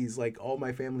 90s, like all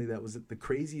my family that was the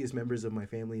craziest members of my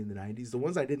family in the 90s, the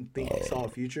ones I didn't think saw a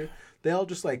future, they all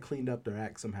just like cleaned up their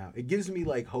act somehow. It gives me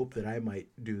like hope that I might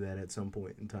do that at some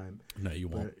point in time. No, you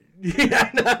won't. Yeah,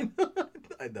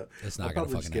 I know. It's not gonna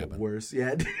fucking happen. Get worse.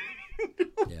 Yeah.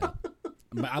 Yeah.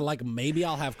 Maybe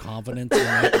I'll have confidence in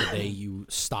that the day you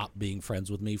stop being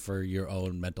friends with me for your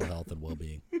own mental health and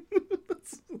well-being.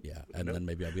 Yeah, and then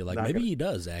maybe I'll be like, maybe he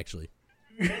does actually.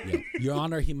 Yeah. Your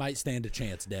Honor, he might stand a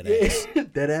chance, dead ass.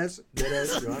 Dead ass,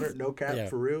 Your Honor, no cap, yeah.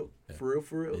 For real.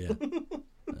 Yeah.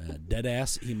 Dead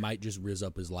ass, he might just rizz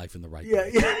up his life in the right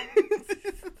way. Yeah.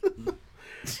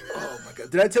 Oh my god!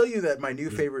 Did I tell you that my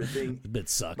new favorite thing? The bit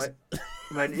sucks.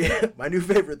 My new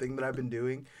favorite thing that I've been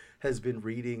doing has been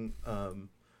reading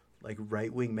like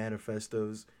right-wing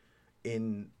manifestos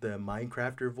in the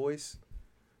Minecrafter voice.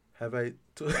 Have I?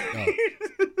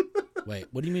 Wait,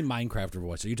 what do you mean Minecrafter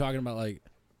voice? Are you talking about like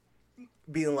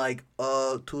being like,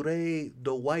 today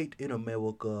the white in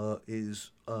America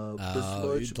is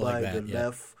besmirched by the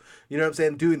left. You know what I'm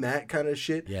saying? Doing that kind of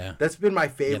shit. Yeah. That's been my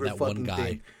favorite fucking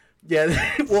thing.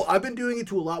 Yeah. Well, I've been doing it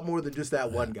to a lot more than just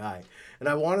that one guy. And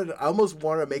I almost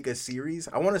want to make a series.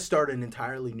 I want to start an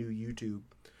entirely new YouTube,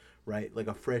 right? Like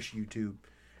a fresh YouTube,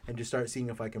 and just start seeing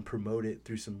if I can promote it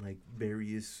through some like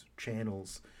various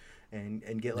channels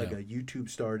and get like a YouTube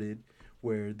started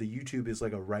where the YouTube is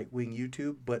like a right-wing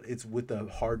YouTube, but it's with a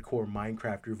hardcore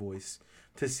Minecrafter voice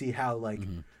to see how like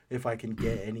if I can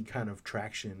get any kind of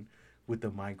traction with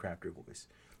the Minecrafter voice.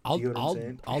 I'll do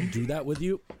that with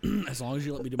you as long as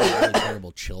you let me do my really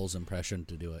terrible Chills impression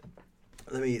to do it.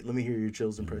 Let me hear your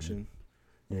Chills impression.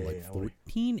 Yeah, like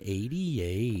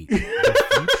 1488,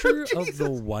 the future of the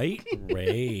white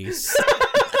race.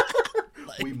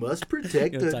 We must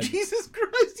protect Jesus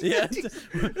Christ. Yeah,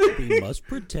 we must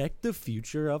protect the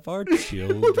future of our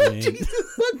children.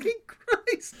 Jesus fucking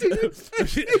Christ,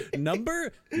 dude.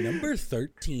 Number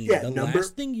 13. Yeah,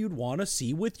 last thing you'd want to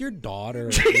see with your daughter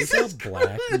is a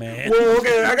black man. Well,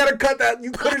 okay, I gotta cut that.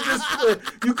 You could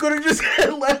have just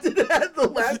left it at the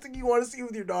last thing you want to see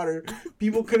with your daughter.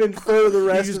 People can infer the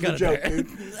rest of the joke, dude.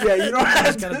 Yeah, you don't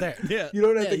have to. You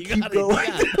don't have to keep going.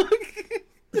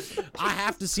 I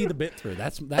have to see the bit through.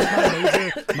 That's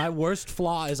my worst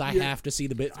flaw is I have to see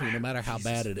the bit through no matter how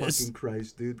bad it is. Fucking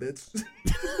Christ, dude. That's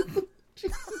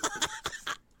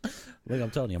Look,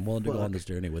 I'm telling you, I'm willing to go on this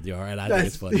journey with you. All right, I think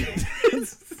it's funny.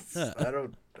 I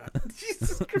don't.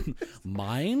 Jesus Christ.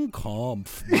 Mein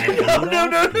Kampf. No.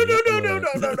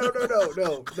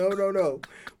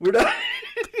 We're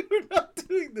not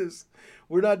doing this.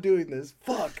 We're not doing this.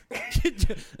 Fuck.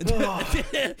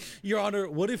 Your Honor,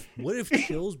 what if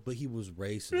Chills, but he was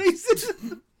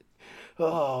racist?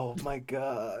 Oh my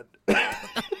God.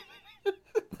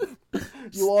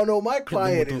 You all know my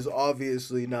client is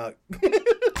obviously not a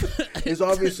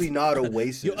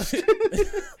racist.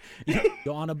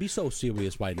 Your Honor, be so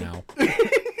serious right now.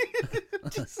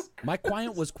 My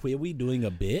client was queerly doing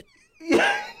a bit.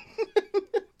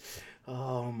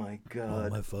 Oh my God.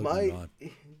 Oh my fucking God.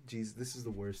 Jeez, this is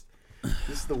the worst.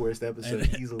 This is the worst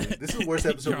episode easily. This is the worst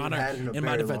episode we've had in a very long time. In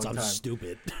my defense, I'm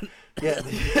stupid. Yeah.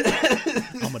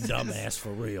 I'm a dumbass for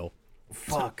real.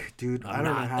 Fuck, dude. I'm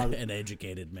not an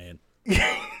educated man.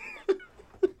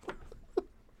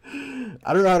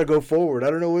 I don't know how to go forward.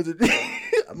 I don't know what to do.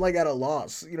 I'm like at a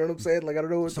loss. You know what I'm saying? Like I don't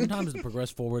know what Sometimes to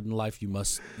progress forward in life, you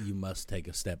must take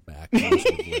a step back. You must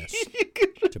regress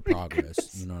to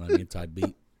progress. You know what I mean? Type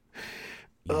beat.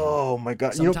 Oh my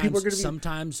God! You know, people are gonna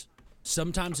be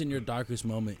sometimes in your darkest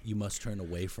moment, you must turn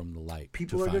away from the light.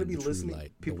 People are going to be listening.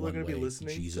 Light, people are going to be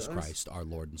listening. Jesus to Christ, our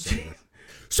Lord and Savior.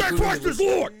 Say Christ is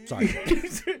Lord. Sorry.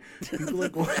 People are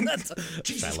going.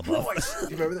 Jesus Christ.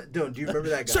 Do you remember that? Do you remember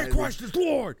that guy? Say Christ is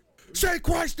Lord. Say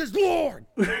Christ is Lord.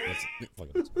 It's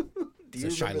a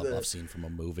Shia LaBeouf scene from a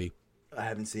movie. I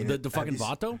haven't seen it. The fucking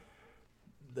Vato.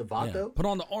 The Vato? Yeah. Put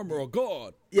on the armor of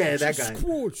God. Yeah, that guy.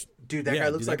 Dude, that guy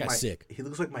looks like sick. He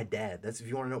looks like my dad. That's if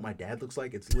you want to know what my dad looks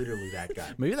like, it's literally that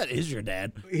guy. Maybe that is your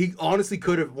dad. He honestly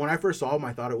could have. When I first saw him,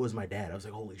 I thought it was my dad. I was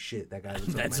like, holy shit, that guy looks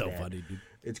like my dad. That's so funny, dude.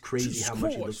 It's crazy how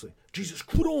much he looks like. Jesus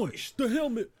Christ. Put on the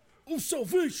helmet of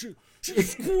salvation.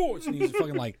 Jesus Christ. And he's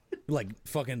fucking like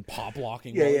fucking pop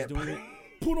locking while he's doing it.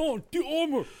 Put on the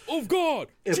armor of God.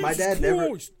 If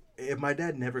my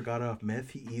dad never got off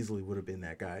meth, he easily would have been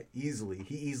that guy. He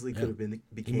easily could have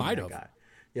became that guy.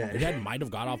 Yeah. Your dad might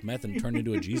have got off meth and turned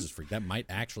into a Jesus freak. That might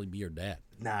actually be your dad.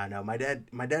 Nah, no, my dad.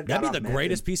 That'd be the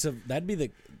greatest piece of that'd be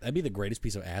the greatest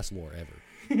piece of ass lore ever.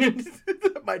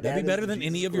 That'd be better than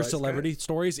any of your celebrity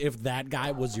stories if that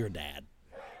guy was your dad.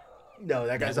 No,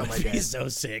 that guy's not my dad. He's so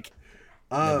sick.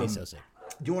 That'd be so sick.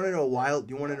 Do you want to know a wild?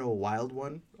 Do you want to know a wild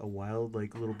one? A wild,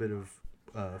 like, little bit of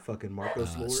fucking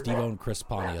Marcos lore. Steve-O and Chris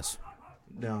Pontius.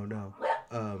 No.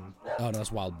 Oh no,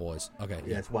 it's Wild Boys. Okay.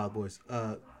 Yeah, it's Wild Boys.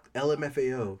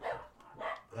 LMFAO.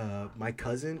 My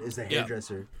cousin is the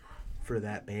hairdresser for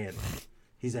that band.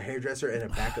 He's a hairdresser and a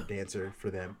backup dancer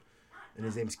for them, and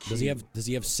his name's Q. Does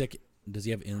he have sick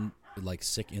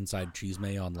inside cheese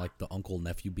may on like the uncle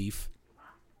nephew beef?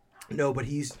 No, but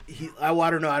I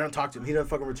don't know. I don't talk to him. He doesn't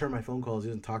fucking return my phone calls. He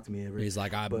doesn't talk to me ever. He's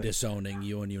like, I'm disowning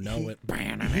you and you know it.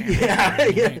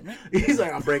 Yeah. He's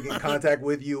like, I'm breaking contact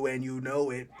with you and you know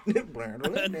it.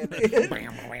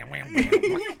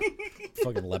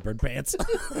 Fucking leopard pants.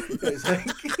 He's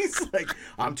like,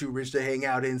 I'm too rich to hang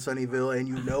out in Sunnyvale and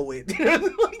you know it.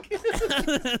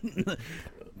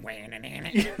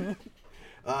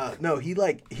 No, he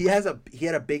had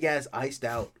a big ass iced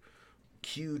out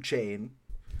Q chain.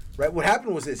 Right, what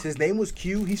happened was this: his name was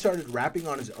Q. He started rapping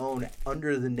on his own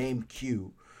under the name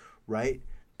Q, right?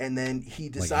 And then he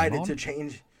decided to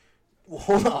change. Well,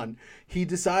 hold on. He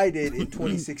decided in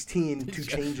 2016 to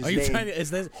change his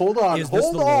name. Hold on. Is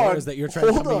that you're trying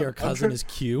to tell me your cousin is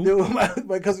Q? No,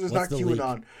 my cousin is not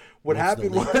QAnon. What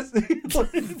happened was,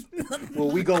 well,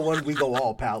 we go one, we go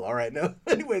all, pal. All right. No.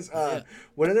 Anyways,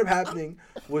 what ended up happening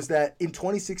was that in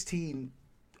 2016.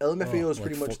 LMFAO is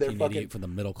pretty much their fucking for the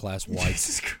middle class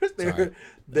whites. Their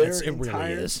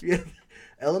entire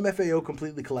LMFAO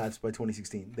completely collapsed by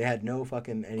 2016. They had no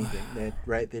fucking anything. They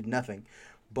had nothing.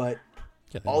 But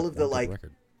all of the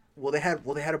they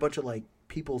had a bunch of like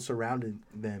people surrounding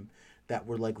them that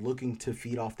were like looking to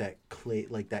feed off that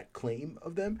claim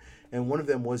of them, and one of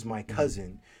them was my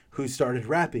cousin who started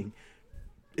rapping,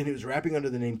 and he was rapping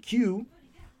under the name Q,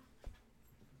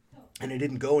 and it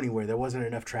didn't go anywhere. There wasn't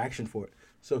enough traction for it.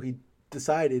 So he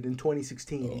decided in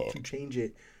 2016 to change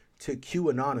it to Q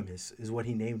Anonymous, is what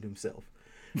he named himself.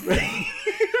 Right?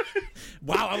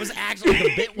 Wow,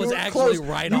 the bit was actually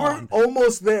right on. You were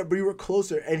almost there, but you were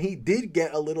closer. And he did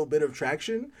get a little bit of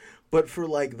traction, but for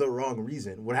like the wrong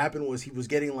reason. What happened was he was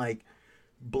getting like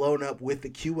blown up with the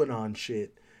QAnon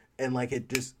shit, and like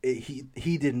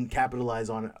he didn't capitalize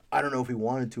on it. I don't know if he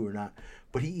wanted to or not,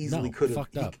 but he easily could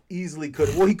have. Easily could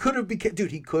have. Well, he could have.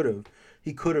 Dude, he could have.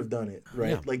 He could have done it,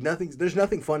 right? Yeah. Like there's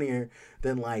nothing funnier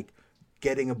than like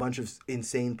getting a bunch of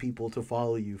insane people to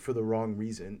follow you for the wrong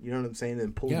reason. You know what I'm saying?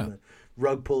 And pulling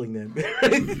them.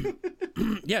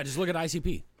 Yeah, just look at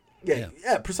ICP.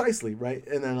 Yeah, precisely, right?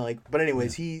 And then but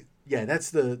anyways, that's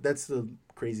the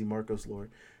crazy Marcos lore,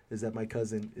 is that my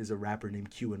cousin is a rapper named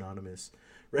Q Anonymous,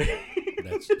 right?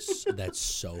 That's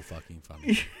so fucking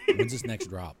funny. When's this next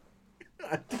drop?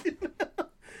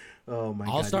 Oh my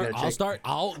god!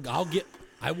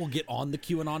 I will get on the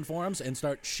QAnon forums and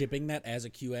start shipping that as a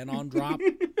QAnon drop,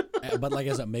 but like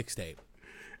as a mixtape.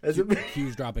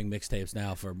 Q's dropping mixtapes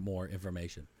now for more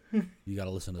information. You got to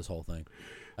listen to this whole thing.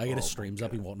 I get his streams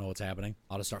up, he won't know what's happening.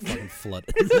 I'll just start fucking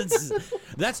flooding.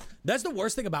 That's the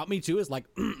worst thing about me too. Is like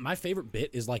my favorite bit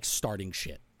is like starting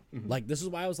shit. Mm-hmm. Like this is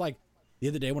why I was like. The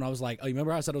other day when I was like, oh, you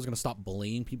remember how I said I was going to stop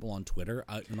bullying people on Twitter?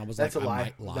 And I was That's like, a lie. I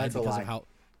might lie That's because a lie. of how...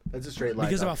 That's a straight lie.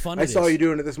 Because of how fun I saw you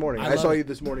doing it this morning. I saw you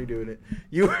this morning doing it.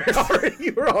 You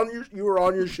were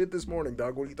on your shit this morning,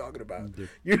 dog. What are you talking about? Dude,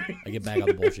 I get back on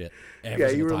the bullshit.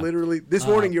 You were literally this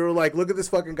morning. You were like, look at this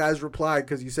fucking guy's reply,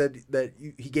 because you said that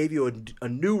he gave you a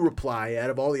new reply out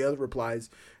of all the other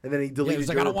replies, and then he deleted. He was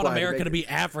like, I don't want America to be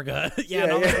Africa.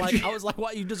 I was like,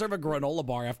 what? You deserve a granola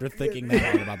bar after thinking that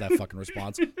hard about that fucking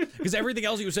response, because everything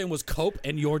else you were saying was cope,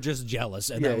 and you're just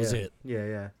jealous, and that was it.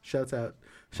 Yeah. Shouts out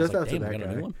to that guy.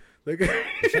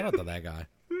 Shout out to that guy.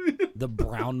 The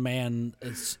brown man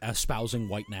espousing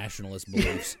white nationalist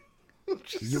beliefs.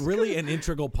 You're really an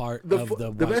integral part of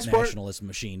the white nationalist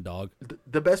machine, dog.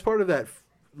 The best part of that,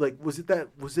 was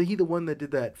he the one that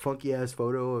did that funky ass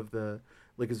photo of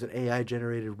as an AI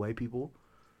generated white people?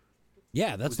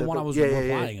 Yeah, that's the one I was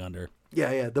replying under.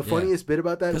 Yeah. The funniest bit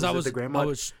about that is that the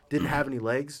grandma didn't have any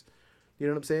legs. You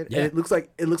know what I'm saying? Yeah. And it looks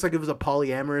like it was a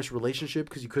polyamorous relationship,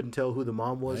 because you couldn't tell who the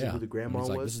mom was and who the grandma was.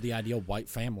 This is the ideal white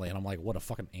family, and I'm like, what, a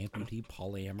fucking amputee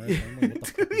polyamorous family? What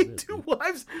the fuck is this? 2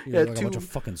 wives. A bunch of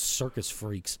fucking circus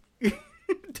freaks.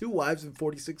 2 wives and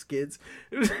 46 kids.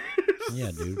 Yeah,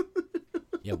 dude.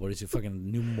 Yeah, what is it? Fucking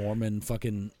New Mormon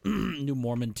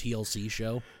TLC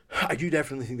show? I do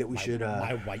definitely think that we should.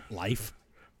 My White Life.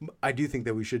 I do think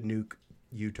that we should nuke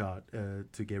Utah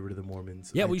to get rid of the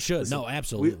Mormons. Yeah, we should. No,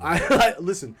 absolutely.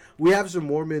 Listen, we have some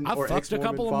Mormon I've or fucked ex-Mormon a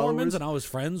couple of followers. Mormons, and I was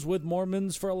friends with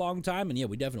Mormons for a long time, and yeah,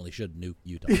 we definitely should nuke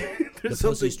Utah. The pussy's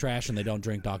something... trash, and they don't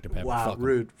drink Dr. Pepper. Wow, Fuck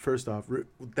rude. First off, rude.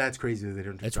 That's crazy that they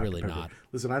don't drink it's Dr. really Pepper. not.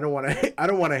 Listen, I don't want to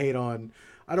hate on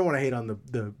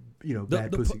the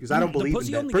bad pussy because I don't believe the pussy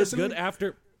in that. only gets good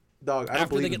after. Dog, I don't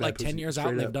after they believe get in like bad 10 pussy. years out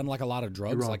Straight and they've up. done like a lot of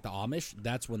drugs, like the Amish,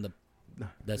 that's when the.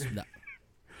 That's not.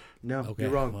 No, Okay,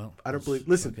 you're wrong. well, I don't believe.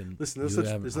 Listen. There's no such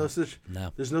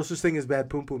thing as bad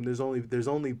poom poom. There's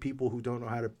only people who don't know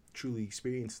how to truly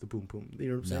experience the poom poom. You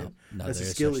know what I'm saying? No, that's a there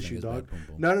is skill such issue, thing as dog. bad poom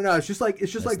poom. No. It's just like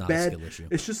not bad. A skill issue.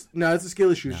 It's just it's a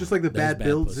skill issue. It's just like the bad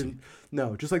builds pussy. and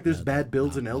no, just like there's bad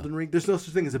builds in Elden Ring. There's no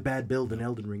such thing as a bad build in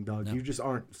Elden Ring, dog. You just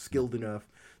aren't skilled enough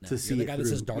to see the it guy through. that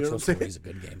says Dark Souls 3 is a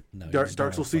good game. No,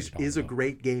 Dark Souls 3 is a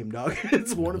great game, dog.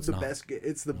 It's one of the best.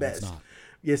 It's the best. It's not.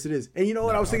 Yes, it is. And you know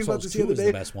what? I was thinking about this the other day.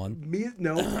 The best one.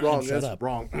 Wrong. Shut That's up.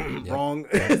 wrong. Yep. Wrong.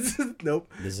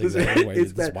 Nope. This is exactly why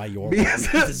this is why you're wrong.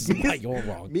 This is why you're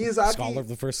wrong. Miyazaki, Scholar of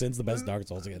the First Sin's the best Dark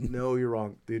Souls again. No, you're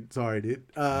wrong, dude. Sorry, dude.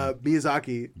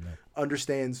 Miyazaki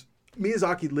understands.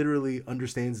 Miyazaki literally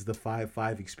understands the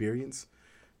 5-5 experience,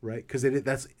 right? Because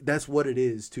that's what it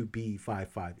is to be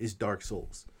 5-5 is Dark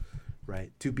Souls,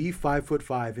 right? To be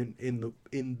 5'5"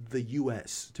 in the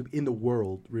U.S. in the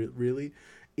world, really.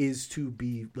 Is to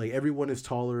be like everyone is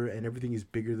taller and everything is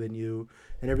bigger than you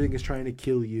and everything is trying to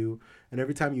kill you, and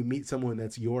every time you meet someone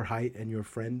that's your height and your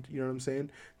friend, you know what I'm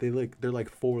saying, they're like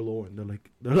forlorn,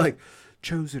 they're like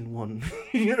chosen one,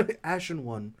 you know, ashen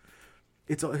one.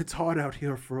 It's hard out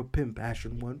here for a pimp,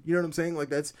 ashen one. You know what I'm saying? Like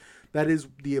that is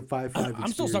the 5'5".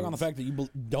 I'm still stuck on the fact that you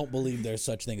don't believe there's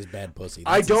such thing as bad pussy.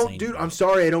 I don't, dude. I'm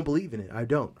sorry, I don't believe in it. I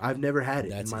don't. I've never had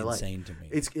it in my life. That's insane to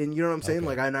me. And you know what I'm saying? Okay.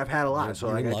 Like I've had a lot.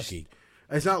 You're like lucky.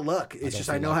 It's not luck. It's just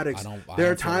I know how to.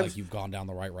 There are times like you've gone down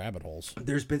the right rabbit holes.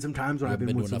 There's been some times when I've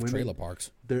been with some women. Trailer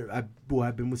parks.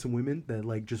 I've been with some women that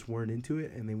like just weren't into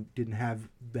it and they didn't have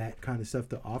that kind of stuff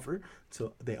to offer,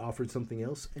 so they offered something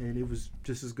else and it was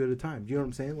just as good a time. You know what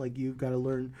I'm saying? Like you've got to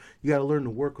learn. You got to learn to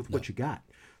work with what you got.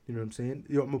 You know what I'm saying?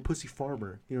 I'm a pussy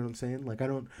farmer. You know what I'm saying? Like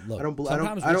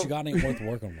sometimes what you got ain't worth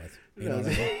working with. You know what I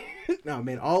mean? No,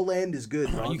 man, all land is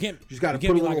good. Bro. You can't just got to be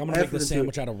like, I'm gonna make this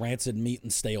sandwich out of rancid meat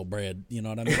and stale bread. You know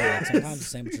what I mean? Like, sometimes the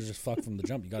sandwiches just fuck from the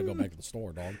jump. You gotta go back to the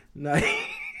store, dog. Nah,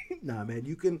 man,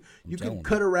 you can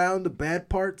cut around the bad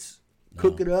parts,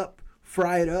 cook it up,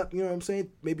 fry it up. You know what I'm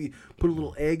saying? Maybe put a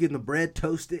little egg in the bread,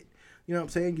 toast it. You know what I'm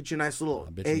saying? Get you a nice little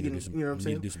egg, and you know what I'm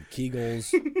saying? You need to do some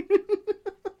Kegels.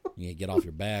 You need to get off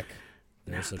your back.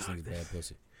 There's such thing as bad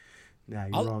pussy. Nah,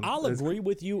 you're wrong. I'll agree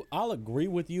with you. I'll agree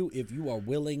with you if you are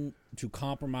willing to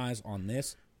compromise on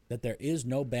this, that there is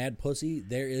no bad pussy.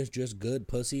 There is just good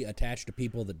pussy attached to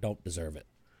people that don't deserve it.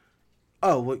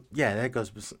 Oh, well, yeah, that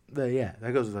goes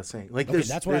without saying. Like, okay,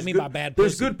 that's what I mean by bad pussy.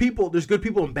 There's good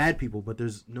people and bad people, but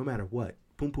there's no matter what,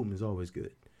 poom poom is always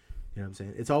good. You know what I'm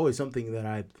saying? It's always something that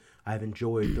I've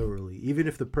enjoyed thoroughly, even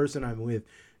if the person I'm with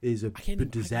is a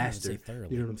disaster.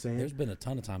 You know what I'm saying? There's been a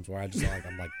ton of times where I'm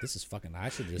like, this is fucking. I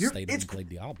should have just stayed and played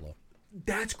Diablo.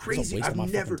 That's crazy. I've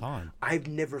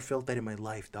never felt that in my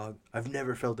life, dog. I've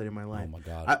never felt that in my life. Oh my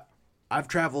god. I've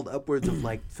traveled upwards of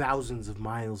like thousands of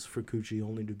miles for coochie,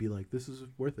 only to be like, this is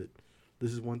worth it.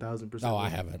 This is 1,000%. Oh, I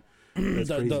haven't.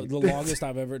 The longest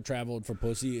I've ever traveled for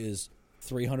pussy is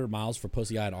 300 miles for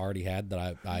pussy I had already had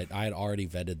that I had already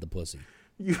vetted the pussy.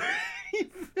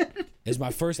 It's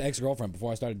my first ex-girlfriend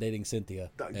before I started dating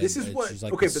Cynthia. This is what. She's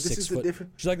like okay, but this is the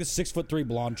difference. She's like this 6'3"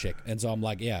 blonde chick, and so I'm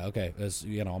like, yeah, okay,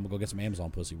 I'm gonna go get some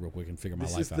Amazon pussy real quick and figure my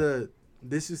life out.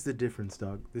 This is the difference,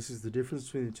 dog. This is the difference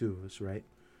between the two of us, right?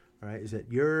 All right, is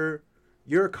that you're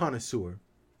a connoisseur,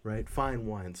 right? Fine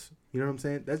wines. You know what I'm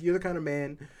saying? You're the kind of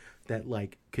man that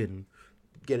like can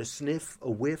get a sniff,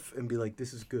 a whiff, and be like,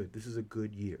 this is good. This is a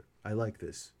good year. I like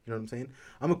this. You know what I'm saying?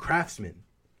 I'm a craftsman.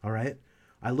 All right.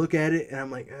 I look at it and I'm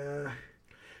like,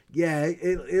 yeah,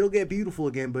 it'll get beautiful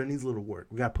again, but it needs a little work.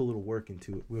 We got to put a little work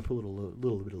into it. We're gonna put a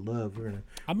little bit of love. We're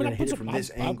gonna hit it from this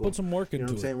angle. I'll put some work into it. You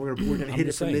know what I'm saying? We're gonna hit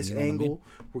it from this angle.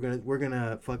 We're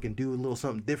gonna fucking do a little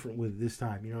something different with it this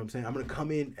time. You know what I'm saying? I'm gonna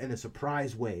come in a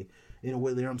surprise way. In a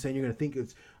way, you know what I'm saying? You're gonna think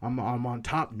I'm on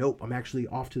top. Nope, I'm actually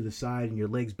off to the side, and your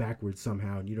legs backwards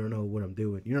somehow, and you don't know what I'm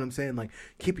doing. You know what I'm saying? Like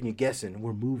keeping you guessing. And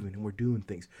we're moving and we're doing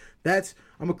things.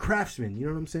 I'm a craftsman. You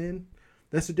know what I'm saying?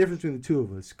 That's the difference between the two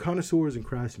of us, connoisseurs and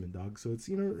craftsmen, dog. So it's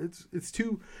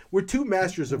we're two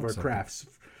masters of our crafts.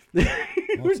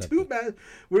 We're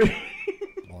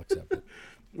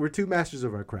two masters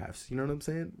of our crafts. You know what I'm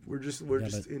saying? I'm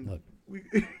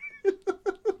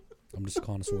just a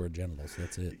connoisseur of genitals.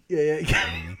 That's it. Yeah.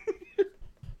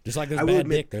 Just like there's bad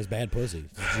dick, there's bad pussy.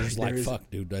 It's just like fuck,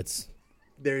 dude. That's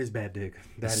There is bad dick.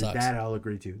 That I'll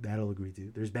agree to.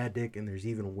 There's bad dick and there's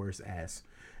even worse ass.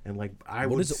 And like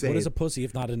what is a pussy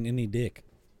if not an any dick?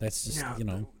 That's just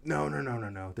No.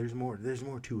 There's more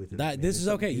to it. This is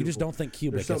okay. You just don't think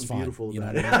cubic. That's fine. Beautiful you know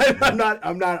about what it.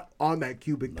 I'm not on that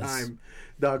cubic time,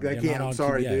 dog. I can't. I'm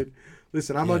sorry, dude.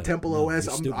 Listen, I'm on Temple OS.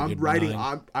 I'm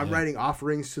writing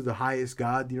offerings to the highest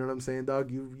God. You know what I'm saying,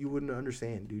 dog? You wouldn't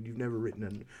understand, dude. You've never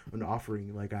written an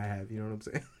offering like I have. You know what I'm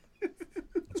saying?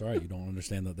 That's all right. You don't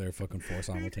understand that there are fucking 4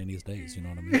 simultaneous days. You know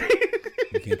what I mean?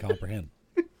 You can't comprehend.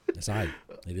 It's all right.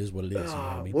 It is what it is. You know what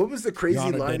I mean? What was the crazy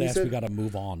line you said? We got to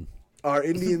move on. Our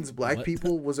Indians, black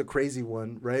people was a crazy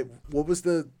one, right? What was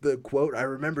the quote? I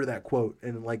remember that quote,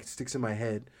 and like it sticks in my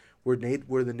head. Where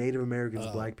the Native Americans,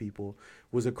 black people,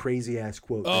 was a crazy ass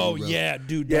quote. Oh yeah,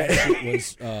 dude, that shit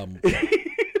was.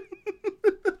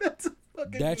 That's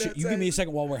fucking that shit. You give me a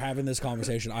second while we're having this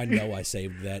conversation. I know I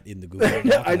saved that in the Google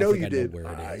Doc. I know you did. Where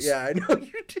it is. Yeah, I know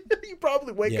you did. You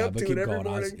probably wake up to it every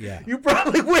morning. You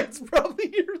probably it's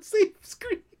probably your safe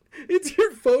screen. It's your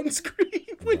phone screen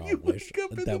when you wake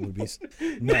up in the morning.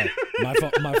 No,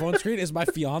 my phone screen is my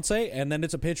fiance, and then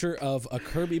it's a picture of a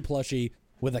Kirby plushie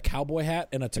with a cowboy hat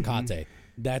and a Tecate.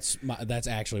 That's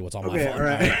actually what's on my phone. All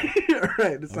right. All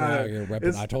right. It's not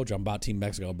I told you I'm about Team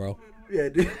Mexico, bro. Yeah,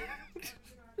 dude.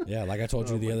 Yeah, like I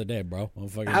told you the other day, bro.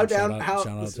 Shout out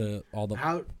to all the.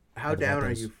 How down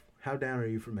are you? How down are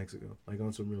you for Mexico? Like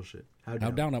on some real shit. How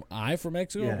down am I for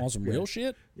Mexico? On some real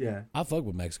shit? Yeah. I fuck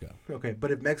with Mexico. Okay, but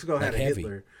if Mexico had a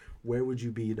Hitler, where would you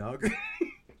be, dog?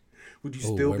 Would you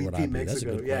still be Team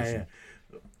Mexico? Yeah.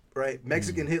 Right,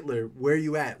 Mexican Hitler. Where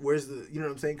you at? Where's the? You know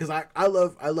what I'm saying? Because I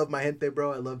love my gente,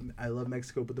 bro. I love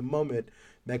Mexico. But the moment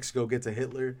Mexico gets a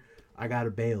Hitler, I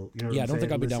gotta bail. You know what I'm saying? I don't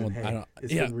think I'd be down with.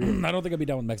 I don't think I'd be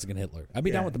down with Mexican Hitler. I'd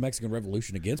be down with the Mexican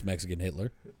Revolution against Mexican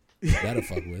Hitler. That'd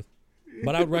fuck with.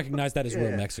 But I would recognize that as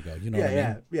real Mexico. You know what I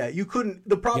mean? Yeah. You couldn't.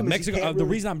 The problem is Mexico. The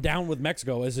reason I'm down with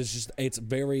Mexico is it's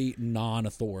very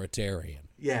non-authoritarian.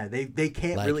 Yeah, they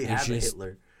can't really have a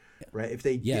Hitler. Right, if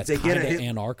they get a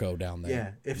anarcho down there.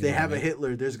 Yeah, if they have a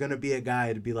Hitler, there's gonna be a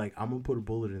guy to be like, I'm gonna put a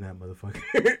bullet in that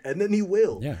motherfucker, and then he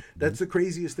will. Yeah, that's the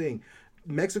craziest thing.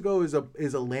 Mexico is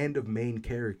a land of main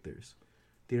characters.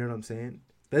 Do you know what I'm saying?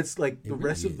 That's like the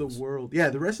rest of the world. Yeah,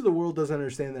 the rest of the world doesn't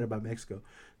understand that about Mexico.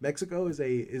 Mexico is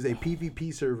a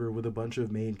PvP server with a bunch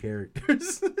of main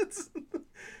characters.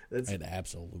 It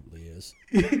absolutely is.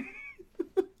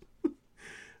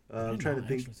 I'm trying to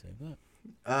think.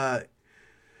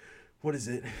 What is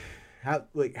it? How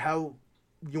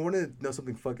you want to know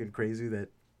something fucking crazy that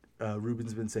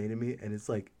Ruben's been saying to me, and it's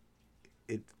like,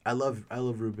 I love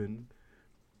Ruben,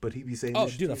 but he be saying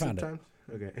this dude, I found sometimes.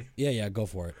 It. Okay. Yeah, go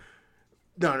for it.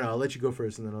 No, I'll let you go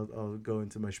first, and then I'll go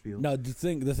into my spiel. No, the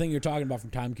thing you're talking about from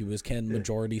TimeCube is, can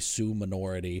majority sue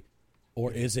minority,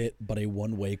 or is it but a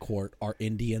one-way court? Are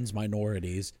Indians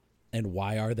minorities, and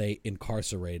why are they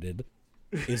incarcerated?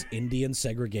 Is Indian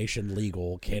segregation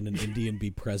legal? Can an Indian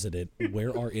be president? Where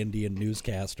are Indian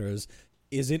newscasters?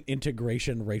 Isn't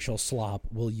integration racial slop?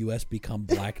 Will U.S. become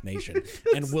black nation?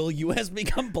 And will U.S.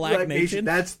 become black nation?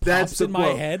 That's in my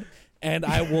head, and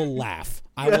I will laugh.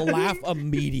 I will laugh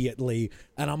immediately,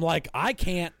 and I'm like, I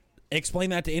can't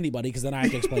explain that to anybody because then I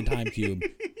have to explain TimeCube.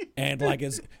 And like,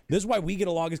 this is why we get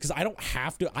along, is because I don't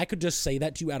have to. I could just say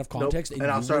that to you out of context, and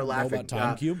I'll start laughing about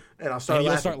TimeCube, and I'll start.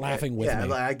 You'll start laughing with me. Yeah,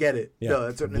 like, I get it. Yeah. No,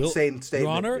 that's an insane statement.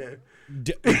 Your Honor,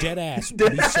 dead ass.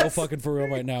 Be so fucking for real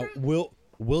right now.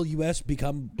 Will U.S.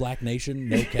 become black nation?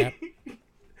 No cap.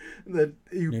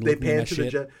 They pan to the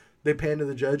judge. They pan to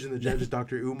the judge, and the judge is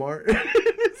Dr. Umar.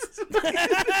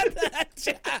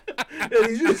 And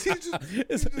he's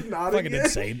just nodding. Fucking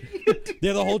insane.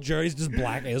 Yeah, the whole jury's just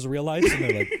black Israelites, and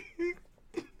they're like,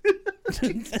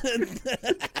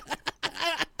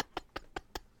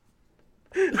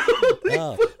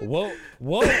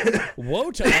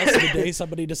 woe to us the day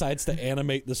somebody decides to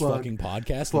animate this fucking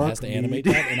podcast and has to animate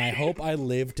that, and I hope I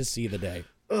live to see the day.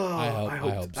 I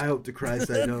hope to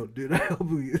Christ I don't, dude.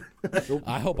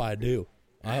 I hope I do.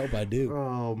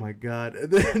 Oh my god.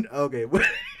 And then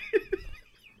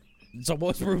so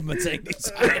what's Ruben saying? This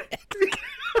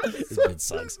bit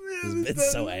sucks. This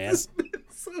bit's so ass.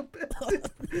 So bad.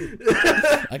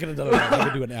 I could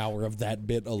do an hour of that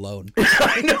bit alone.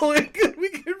 I know we could.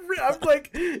 I'm like,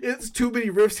 it's too many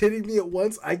riffs hitting me at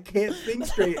once. I can't think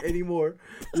straight anymore.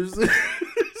 I'm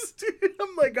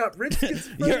like, got rich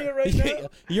schizophrenia right now.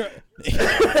 Your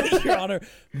Honor,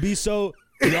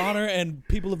 Your Honor and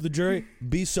people of the jury,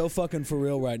 be so fucking for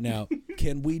real right now.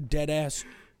 Can we dead ass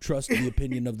trust the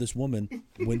opinion of this woman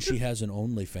when she has an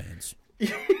OnlyFans?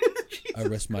 I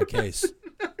rest my case.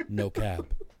 No cap.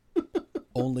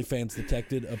 OnlyFans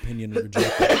detected, opinion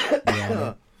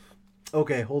rejected.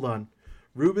 Okay, hold on.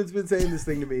 Ruben's been saying this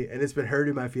thing to me, and it's been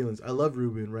hurting my feelings. I love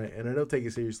Ruben, right? And I don't take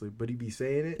it seriously, but he be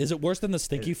saying it. Is it worse than the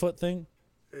stinky foot thing?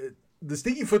 The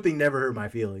stinky foot thing never hurt my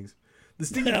feelings. The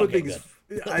stinky foot thing is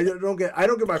I don't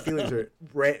get my feelings hurt,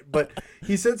 right? But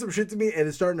he said some shit to me, and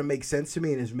it's starting to make sense to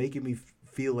me, and it's making me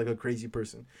feel like a crazy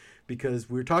person because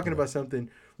we're talking about something.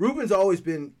 Ruben's always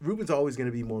going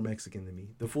to be more Mexican than me.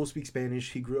 The fool speaks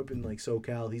Spanish. He grew up in like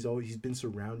SoCal. He's been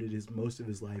surrounded most of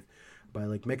his life by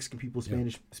like Mexican people,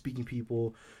 Spanish speaking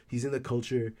people. He's in the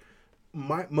culture.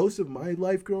 Most of my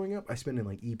life growing up, I spent in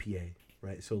like EPA,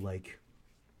 right? So like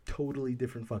totally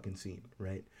different fucking scene,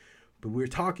 right? But we were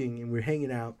talking and we were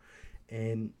hanging out,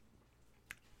 and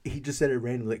he just said it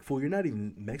randomly, like, "Fool, you're not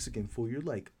even Mexican, fool. You're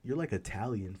like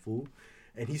Italian, fool."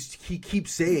 And he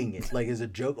keeps saying it like as a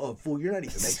joke. "Oh, fool, you're not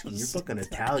even Mexican. You're fucking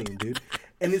Italian, dude."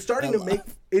 And it's starting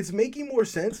it's making more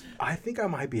sense. I think I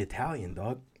might be Italian,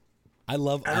 dog. I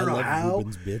love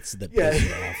Ruben's bits that piss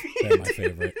me off. They're my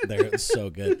favorite. They're so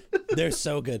good. They're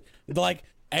so good. Like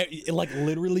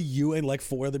literally you and like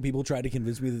 4 other people tried to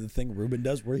convince me that the thing Ruben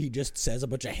does where he just says a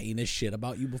bunch of heinous shit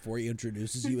about you before he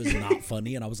introduces you is not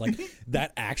funny. And I was like,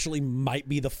 that actually might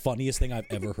be the funniest thing I've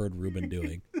ever heard Ruben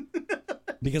doing.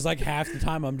 Because like half the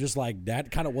time I'm just like,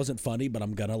 that kind of wasn't funny, but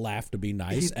I'm gonna laugh to be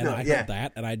nice. And I heard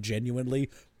that and I genuinely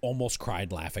almost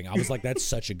cried laughing. I was like, that's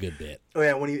such a good bit. Oh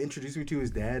yeah, when he introduced me to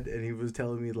his dad and he was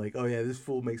telling me like, "Oh yeah, this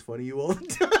fool makes fun of you all the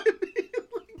time."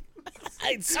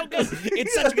 It's so good.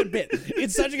 It's such a good bit.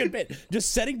 It's such a good bit.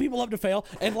 Just setting people up to fail.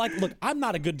 And like, look, I'm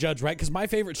not a good judge, right? Because my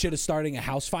favorite shit is starting a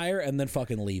house fire and then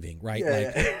fucking leaving, right?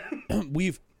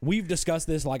 We've discussed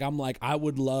this. Like, I'm like, I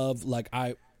would love, like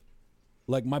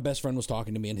my best friend was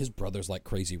talking to me and his brother's like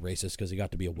crazy racist because he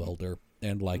got to be a welder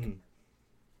and like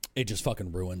it just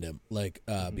fucking ruined him. Like,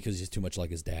 because he's too much like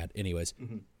his dad. Anyways,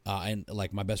 and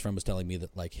like my best friend was telling me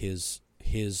that like his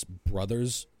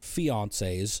brother's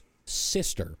fiance's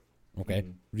sister. Okay,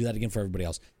 do that again for everybody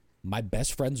else. My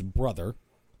best friend's brother,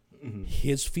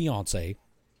 his fiance,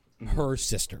 her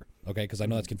sister. Okay, because I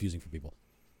know that's confusing for people.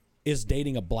 Is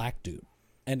dating a black dude,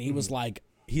 and he was like,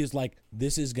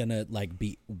 this is gonna like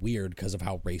be weird because of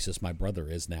how racist my brother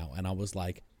is now. And I was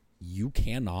like, you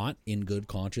cannot, in good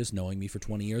conscience, knowing me for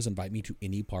 20 years, invite me to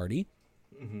any party.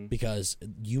 Because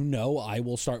I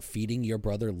will start feeding your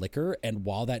brother liquor, and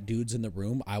while that dude's in the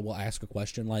room, I will ask a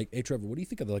question like, "Hey Trevor, what do you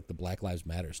think of like the Black Lives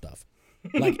Matter stuff?"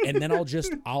 Like, and then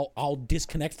I'll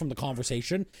disconnect from the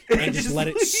conversation and just let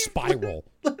it spiral.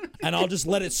 And I'll just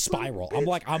let it spiral. I'm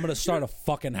like, I'm gonna start a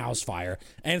fucking house fire.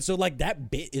 And so like that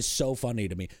bit is so funny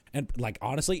to me. And like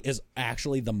honestly, is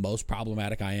actually the most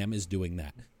problematic I am is doing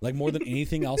that. Like more than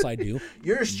anything else I do.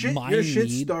 You're a shit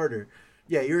starter.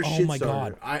 Yeah, you're a shit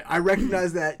starter. God. I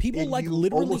recognize that. People like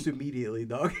literally almost immediately,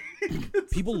 dog.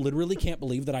 People literally can't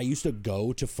believe that I used to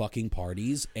go to fucking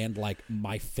parties and like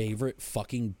my favorite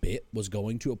fucking bit was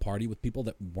going to a party with people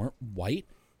that weren't white,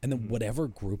 and then whatever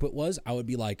group it was, I would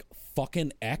be like,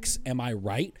 "Fucking X, am I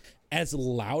right?" as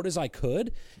loud as I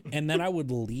could, and then I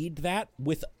would lead that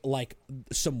with like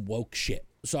some woke shit.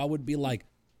 So I would be like,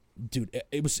 "Dude,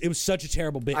 it was such a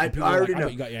terrible bit." I already know.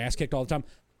 You got your ass kicked all the time.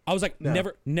 I was like,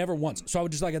 never once. So I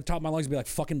would just like at the top of my lungs be like,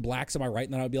 "Fucking blacks, am I right?"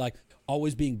 And then I would be like,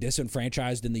 always being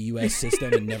disenfranchised in the U.S.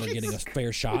 system and never getting a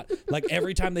fair shot. Like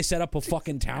every time they set up a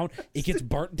fucking town, it gets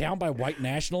burnt down by white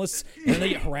nationalists, and then they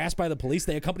get harassed by the police.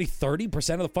 They accompany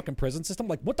 30% of the fucking prison system.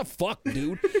 Like, what the fuck,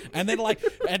 dude? And then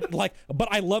but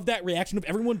I love that reaction of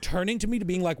everyone turning to me to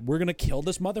being like, "We're gonna kill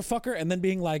this motherfucker," and then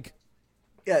being like,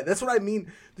 yeah, that's what I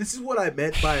mean. This is what I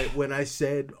meant by when I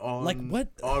said on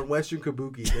Western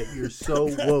Kabuki that you're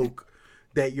so woke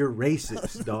that you're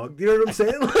racist, dog. You know what I'm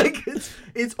saying? Like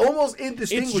it's almost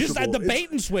indistinguishable. It's just the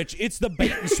bait and switch. It's the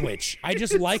bait and switch. I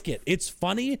just like it. It's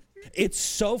funny. It's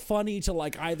so funny to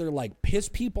like either like piss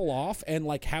people off and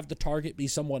like have the target be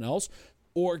someone else,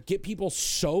 or get people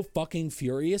so fucking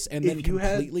furious and then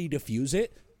completely diffuse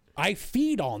it. I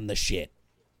feed on the shit.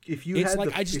 If you it's had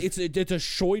like it's a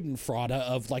Schadenfreude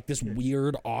of like this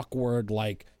weird, awkward,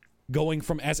 like going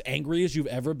from as angry as you've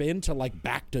ever been to like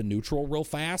back to neutral real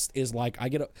fast is like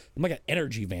I'm like an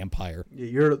energy vampire.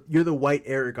 Yeah, you're the white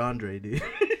Eric Andre, dude.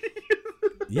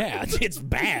 Yeah, it's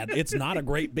bad. It's not a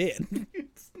great bit.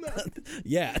 It's not.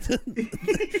 Yeah,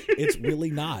 it's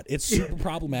really not. It's super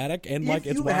problematic, and like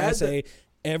it's why I say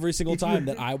every single time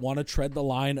that I want to tread the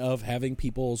line of having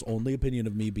people's only opinion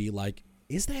of me be like,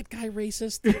 "Is that guy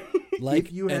racist?"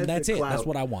 Like, and that's it. That's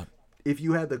what I want. If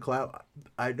you had the clout,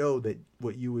 I know that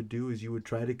what you would do is you would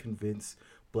try to convince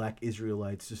black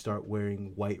Israelites to start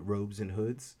wearing white robes and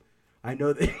hoods. I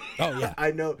know that. Oh yeah,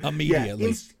 I know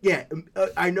immediately.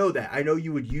 I know that. I know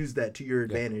you would use that to your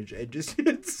advantage and just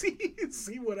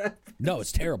see what happens. No,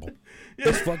 it's terrible.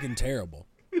 It's fucking terrible.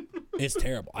 It's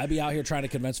terrible. I'd be out here trying to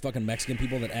convince fucking Mexican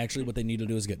people that actually what they need to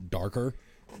do is get darker,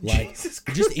 like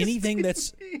just anything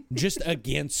that's just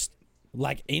against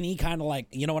like any kind of like,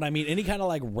 you know what I mean, any kind of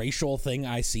like racial thing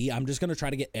I see. I'm just gonna try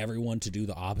to get everyone to do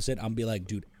the opposite. I'm be like,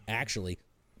 dude, actually,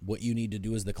 what you need to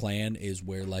do as the Klan is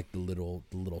wear like the little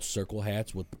circle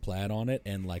hats with the plaid on it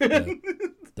and like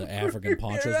the African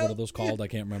ponchos. What are those called? I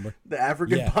can't remember. The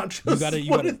African ponchos. That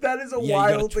is a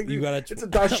wild thing. It's a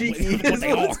dashiki. That's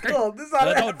what it's called. This is not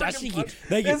an dashiki.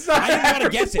 Thank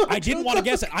you. I didn't want to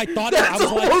guess it. I thought I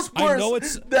was like, worse. I know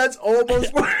it's. That's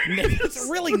almost worse. It's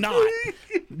really not.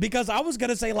 Because I was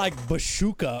gonna say like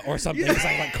bashuka or something because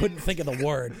I like couldn't think of the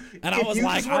word, and I was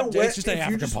like, it's just an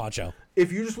African poncho.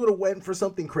 If you just would have went for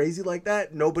something crazy like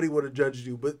that, nobody would have judged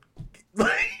you. But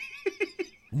what?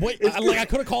 I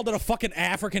could have called it a fucking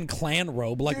African Klan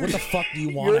robe. Like, what the fuck do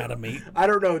you want out of me? I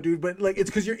don't know, dude. But like, it's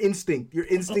because your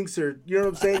instincts are. You know what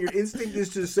I'm saying? Your instinct is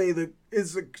to say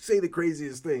the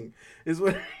craziest thing. Is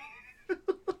what.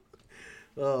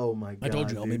 Oh my god! I told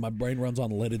you, dude. I mean, my brain runs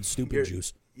on leaded stupid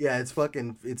juice. Yeah, it's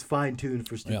fine tuned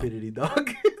for stupidity,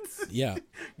 dog. Yeah,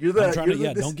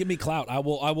 don't give me clout. I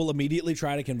will immediately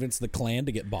try to convince the Klan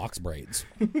to get box braids.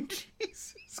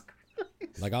 Jesus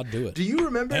Christ! Like I'll do it. Do you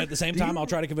remember? And at the same time, I'll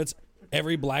try to convince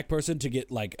every black person to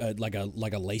get like a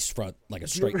lace front, like a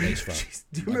straight lace front.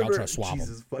 Do you remember? I'll try to swap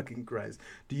Jesus fucking Christ!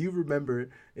 Do you remember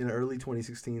in early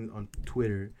 2016 on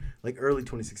Twitter, like early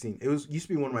 2016? It used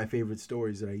to be one of my favorite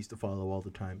stories that I used to follow all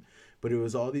the time. But it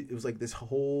was like this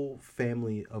whole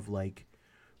family of like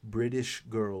British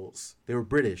girls. They were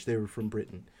British. They were from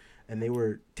Britain, and they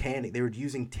were tanning. They were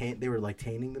using They were like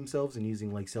tanning themselves and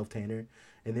using like self tanner,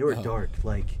 and they were dark.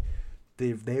 Like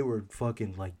they were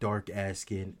fucking like dark ass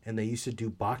skin, and they used to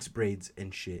do box braids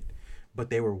and shit.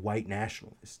 But they were white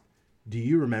nationalists. Do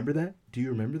you remember that? Do you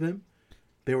remember them?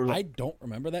 They were. I don't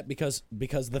remember that because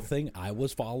the thing I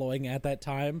was following at that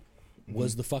time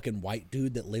was the fucking white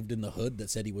dude that lived in the hood that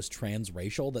said he was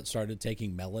transracial that started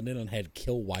taking melanin and had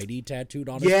 "Kill Whitey" tattooed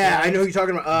on his I know who you're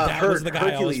talking about. That was the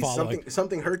guy Hercules, I was following.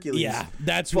 Something Hercules. Yeah,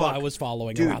 that's who I was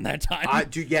following around that time. I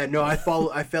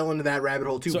fell into that rabbit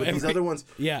hole too. But these other ones,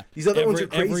 ones are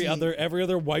crazy. Every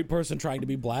other white person trying to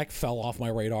be black fell off my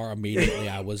radar immediately.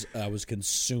 I was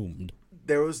consumed.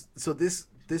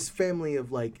 This family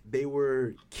of like they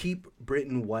were Keep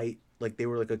Britain White, like they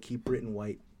were like a Keep Britain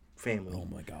White family. Oh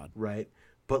my god. Right?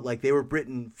 But like they were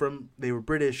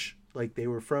British, like they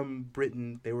were from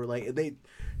Britain. They were like they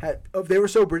were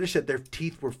so British that their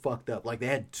teeth were fucked up. Like they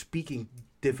had speaking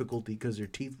difficulty because their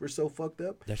teeth were so fucked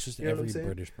up. That's just every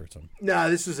British person. Nah,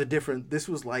 this was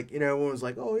like, everyone was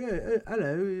like, oh yeah, I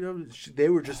know. They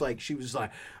were just like, she was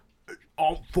like,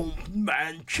 I'm from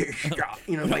Manchester.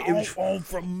 Like it was, I'm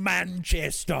from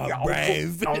Manchester,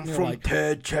 brave. I'm from like,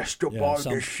 Manchester by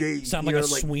the sea. Sound like a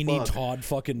Sweeney Todd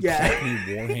fucking Cockney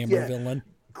Warhammer villain.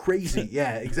 Crazy,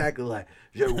 yeah, exactly. Like,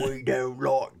 so we don't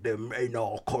like them in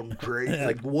our country.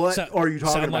 Like, what are you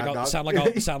talking about? Dog?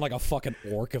 Sound like a fucking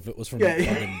orc if it was from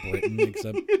fucking Britain.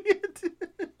 Except,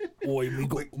 oi,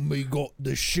 me got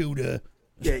the shooter.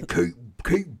 Yeah,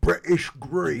 keep British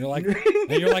green.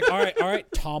 And you're like, all right,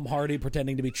 Tom Hardy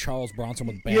pretending to be Charles Bronson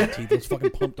with bad teeth. Let's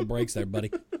fucking pump the brakes there, buddy.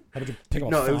 How about you pick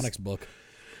up a phonics book?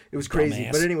 It was crazy.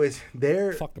 But anyways,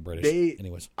 fuck the British.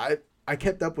 Anyways, I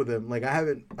kept up with them. Like I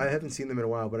haven't seen them in a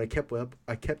while, but I kept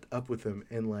up with them,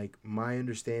 and like my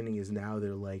understanding is now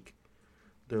they're like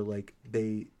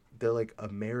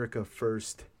America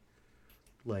First,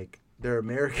 like they're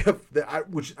America,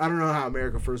 which I don't know how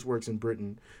America First works in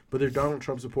Britain, but they're Donald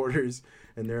Trump supporters,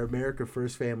 and they're America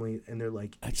First family, and they're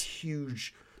like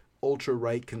huge ultra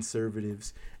right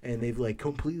conservatives, and they've like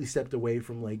completely stepped away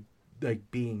from like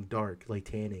being dark, like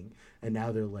tanning, and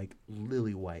now they're like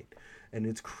lily white. And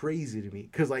it's crazy to me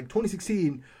because like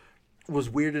 2016 was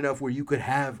weird enough where you could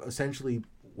have essentially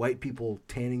white people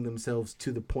tanning themselves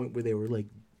to the point where they were like,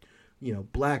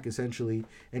 black essentially,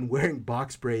 and wearing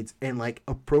box braids and like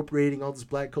appropriating all this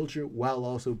black culture while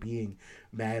also being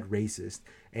mad racist.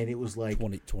 And it was like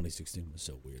 2016 was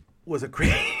so weird. It was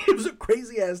a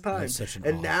crazy ass time.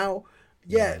 Now,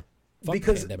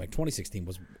 because pandemic 2016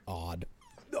 was odd.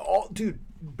 Dude,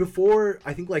 before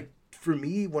I think like. For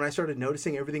me, when I started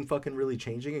noticing everything fucking really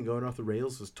changing and going off the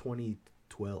rails was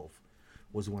 2012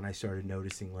 was when I started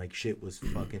noticing like shit was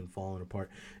fucking falling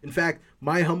apart. In fact,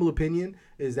 my humble opinion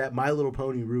is that My Little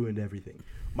Pony ruined everything.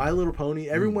 My Little Pony,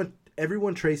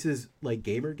 everyone traces like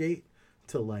Gamergate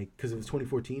to like, because it was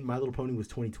 2014. My Little Pony was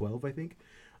 2012, I think.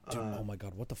 Dude, oh my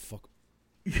god, what the fuck?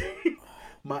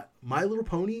 My Little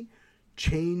Pony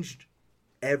changed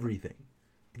everything,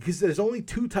 because there's only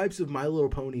two types of My Little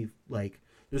Pony. Like,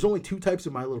 there's only two types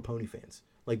of My Little Pony fans,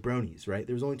 like bronies, right?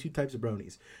 There's only two types of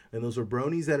bronies, and those are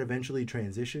bronies that eventually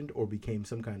transitioned or became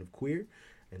some kind of queer,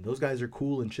 and those guys are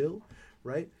cool and chill,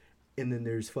 right? And then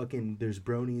there's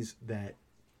bronies that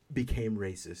became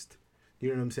racist. You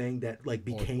know what I'm saying? That like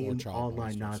became or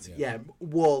online Nazi. Yeah.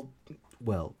 Well,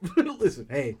 listen,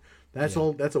 hey, that's a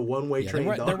one-way train.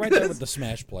 They're right there with the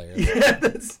Smash players. Yeah,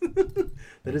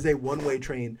 that is a one-way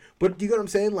train. But you know what I'm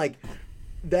saying? Like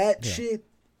that shit,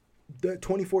 the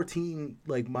 2014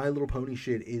 like My Little Pony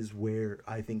shit is where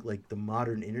I think like the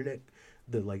modern internet,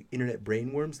 the like internet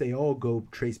brainworms, they all go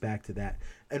trace back to that.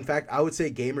 In fact, I would say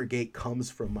Gamergate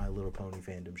comes from My Little Pony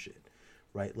fandom shit.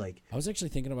 Right, like I was actually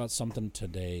thinking about something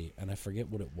today, and I forget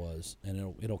what it was,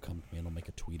 and it'll come to me, and I'll make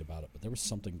a tweet about it. But there was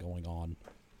something going on,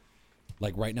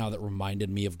 like right now, that reminded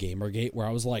me of Gamergate, where I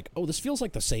was like, "Oh, this feels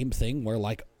like the same thing." Where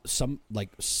like some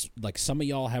of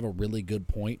y'all have a really good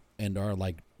point and are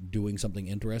like doing something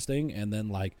interesting, and then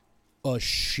like a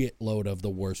shitload of the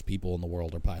worst people in the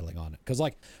world are piling on it. Because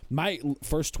like my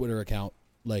first Twitter account,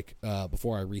 like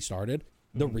before I restarted,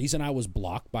 the reason I was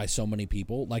blocked by so many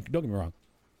people, like don't get me wrong,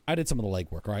 I did some of the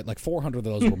legwork, right? Like 400 of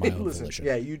those were my own volition.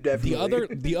 Yeah, you definitely.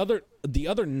 The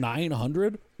other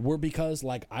 900 were because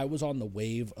like I was on the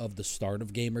wave of the start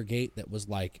of Gamergate that was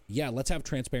like, yeah, let's have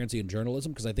transparency in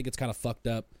journalism, because I think it's kind of fucked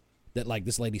up that like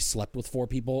this lady slept with 4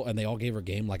 people and they all gave her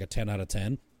game like a 10 out of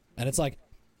 10, and it's like,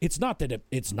 it's not that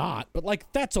it's not, but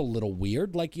like that's a little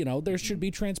weird. Like, you know, there should be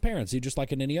transparency just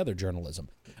like in any other journalism.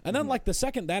 And then like the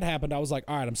second that happened, I was like,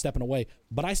 all right, I'm stepping away.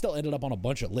 But I still ended up on a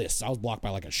bunch of lists. I was blocked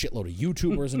by like a shitload of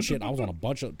YouTubers and shit. I was on a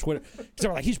bunch of Twitter. They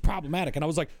were like, he's problematic. And I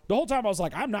was like, the whole time I was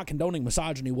like, I'm not condoning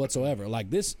misogyny whatsoever. Like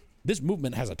this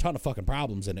movement has a ton of fucking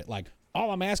problems in it. Like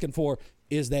all I'm asking for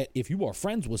is that if you are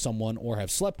friends with someone or have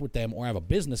slept with them or have a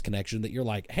business connection, that you're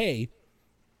like, hey,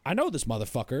 I know this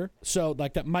motherfucker, so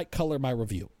like that might color my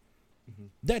review.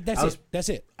 That's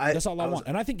it. That's all I want.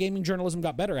 And I think gaming journalism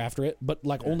got better after it, but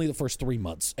like only the first 3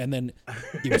 months, and then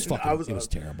it was fucking. It was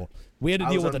terrible. We had to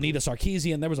deal with Anita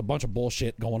Sarkeesian. There was a bunch of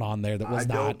bullshit going on there that was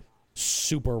not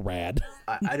super rad.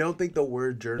 I don't think the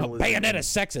word journalism. No, Bayonetta is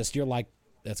sexist. You're like,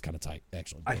 that's kind of tight,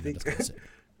 actually. I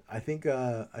think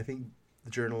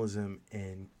journalism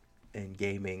and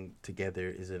gaming together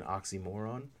is an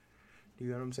oxymoron. Do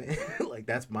you know what I'm saying? Like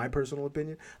that's my personal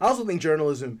opinion. I also think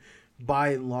journalism,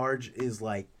 by and large, is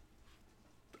like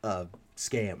a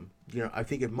scam. You know, I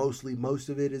think most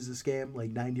of it is a scam.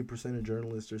 Like 90% of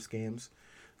journalists are scams.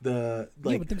 I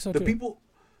would think so too. People,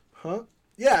 huh?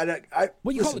 Yeah,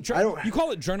 you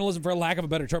call it journalism for lack of a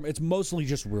better term. It's mostly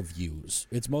just reviews.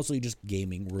 It's mostly just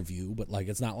gaming review, but like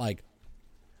it's not like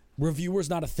reviewer's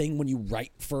not a thing when you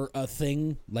write for a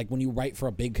thing. Like when you write for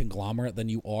a big conglomerate, then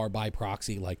you are by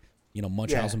proxy like, you know,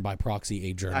 Munchausen by proxy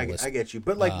a journalist. I get you.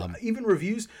 But like even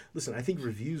reviews, listen, I think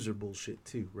reviews are bullshit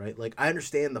too, right? Like I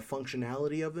understand the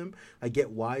functionality of them. I get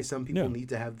why some people need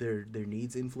to have their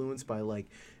needs influenced by like,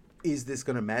 is this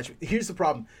going to match? Here's the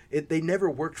problem. They never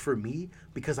worked for me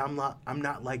because I'm not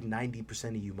like 90%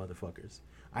 of you motherfuckers.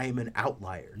 I am an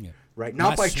outlier, right?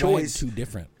 Not by choice. Too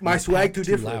different. My swag too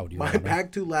different. Loud, my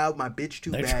pack too loud. My bitch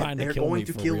too bad. They're going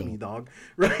to kill me, dog.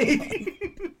 Right?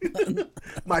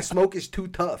 My smoke is too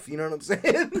tough. You know what I'm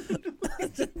saying?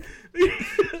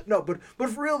 No, but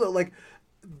for real though, like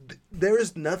there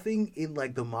is nothing in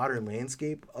like the modern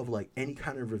landscape of like any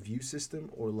kind of review system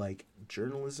or like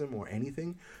journalism or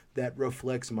anything that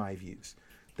reflects my views.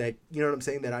 That, you know what I'm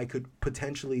saying? That I could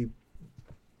potentially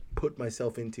put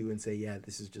myself into and say, yeah,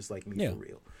 this is just like me for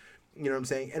real. You know what I'm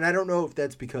saying? And I don't know if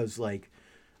that's because like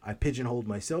I pigeonholed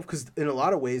myself, because in a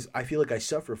lot of ways I feel like I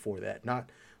suffer for that. Not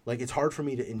like it's hard for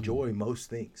me to enjoy most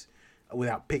things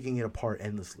without picking it apart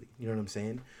endlessly. You know what I'm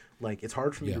saying? Like it's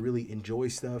hard for me to really enjoy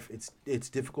stuff. It's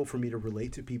difficult for me to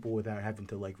relate to people without having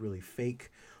to like really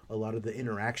fake a lot of the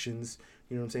interactions.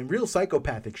 You know what I'm saying? Real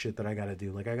psychopathic shit that I gotta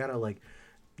do. Like I gotta like,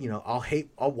 you know,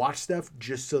 I'll watch stuff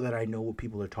just so that I know what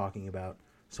people are talking about,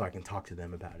 so I can talk to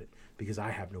them about it, because I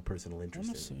have no personal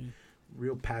interest in it.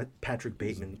 Real Patrick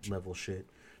Bateman level shit.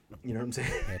 You know what I'm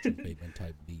saying? Patrick Bateman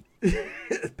type beat.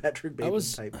 Patrick Bateman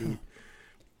type beat.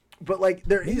 But like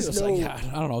there is no. Like,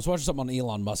 I don't know. I was watching something on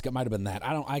Elon Musk. It might have been that.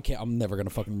 I'm never gonna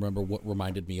fucking remember what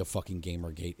reminded me of fucking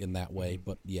Gamergate in that way.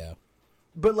 But yeah.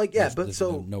 But like there's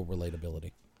no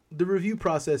relatability. The review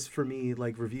process for me,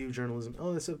 like review journalism,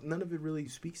 none of it really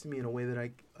speaks to me in a way that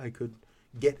I could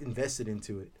get invested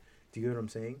into it. Do you get what I'm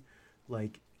saying?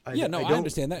 Like, I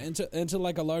understand that. And to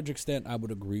like a large extent, I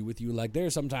would agree with you. Like, there are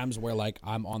some times where like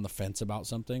I'm on the fence about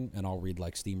something, and I'll read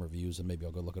like Steam reviews, and maybe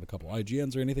I'll go look at a couple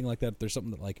IGNs or anything like that. If there's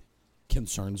something that like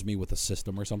concerns me with a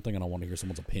system or something, and I want to hear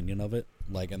someone's opinion of it.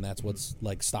 Like, and that's what's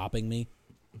like stopping me.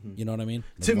 You know what I mean?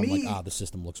 Like, to I'm me, like, the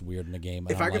system looks weird in the game.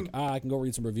 And I can go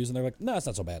read some reviews, and they're like, no, it's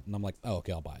not so bad. And I'm like, oh,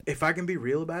 okay, I'll buy it. If I can be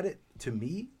real about it, to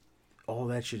me, all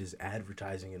that shit is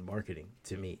advertising and marketing.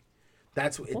 To me,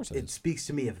 that's what it speaks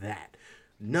to me of that.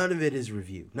 None of it is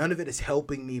review. None of it is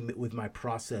helping me with my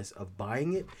process of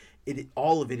buying it.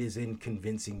 All of it is in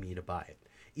convincing me to buy it.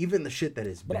 Even the shit that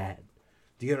is bad.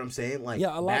 Do you get what I'm saying? Like,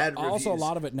 yeah, bad reviews. Also, a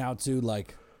lot of it now too,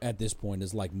 like at this point,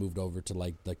 is like moved over to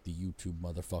like the YouTube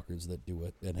motherfuckers that do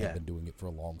it and have been doing it for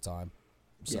a long time.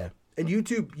 So. Yeah, and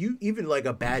YouTube, even like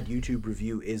a bad YouTube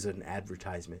review is an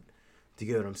advertisement. Do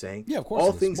you get what I'm saying? Yeah, of course.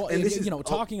 All things, well, and this is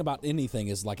talking about anything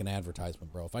is like an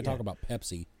advertisement, bro. If I talk about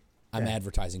Pepsi, I'm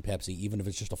advertising Pepsi, even if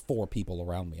it's just 4 people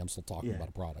around me. I'm still talking about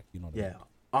a product. You know what I mean?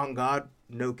 On God,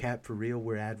 no cap, for real,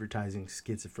 we're advertising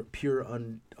pure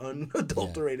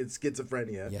unadulterated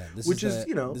schizophrenia. Yeah, this which is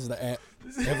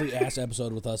every ass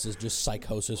episode with us is just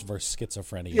psychosis versus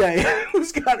schizophrenia. Yeah.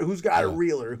 who's got a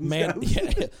realer? Man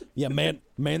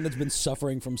that's been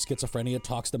suffering from schizophrenia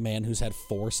talks to man who's had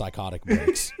 4 psychotic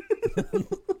breaks.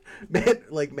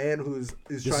 man who's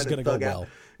trying to thug out.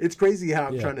 It's crazy how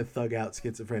I'm trying to thug out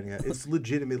schizophrenia. It's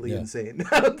legitimately insane.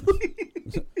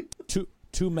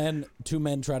 Two men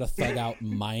try to thug out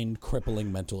mind-crippling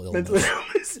mental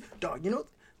illness. Dog, you know,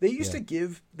 they used to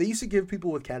give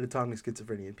people with catatonic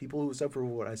schizophrenia and people who suffer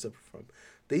from what I suffer from,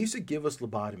 they used to give us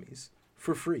lobotomies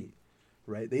for free,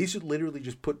 right? They used to literally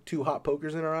just put 2 hot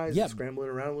pokers in our eyes and scramble it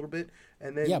around a little bit,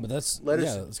 and then let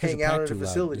us hang out in a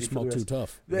facility. You smoke too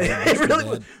tough.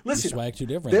 Listen, you swag too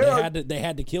different. They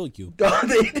had to kill you.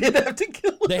 They did have to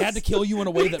kill us. They had to kill you in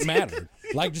a way that mattered,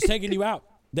 like just taking you out.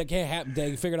 That can't happen.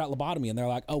 They figured out lobotomy, and they're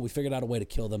like, "Oh, we figured out a way to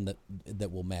kill them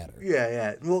that will matter."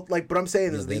 Yeah. Well, like, but I'm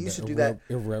saying is they used to do that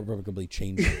irrevocably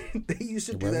change. They used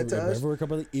to do that to us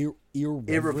irrevocably.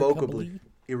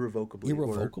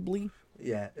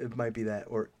 Yeah, it might be that,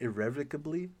 or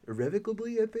irrevocably. I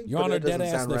think. Your Honor, dead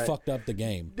ass. They fucked up the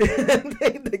game.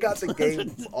 they got the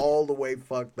game all the way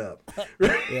fucked up.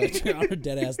 Yeah, Your Honor,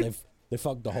 dead ass. They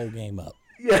fucked the whole game up.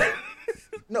 Yeah.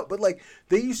 No, but like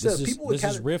they used to This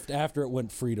is Rift after it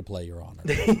went free to play, Your Honor.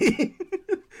 They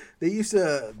used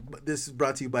to. This is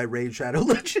brought to you by Raid Shadow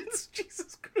Legends.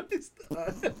 Jesus Christ.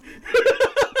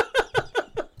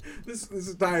 This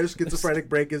entire schizophrenic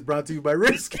break is brought to you by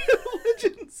Raid Shadow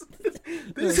Legends.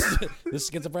 This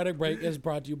schizophrenic break is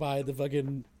brought to you by the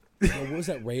fucking. What was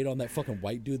that raid on that fucking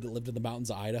white dude that lived in the mountains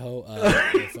of Idaho?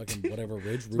 Fucking whatever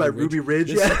ridge. Ruby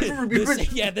Ridge. Ruby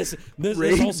Ridge. Yeah, this whole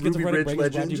schizophrenic break is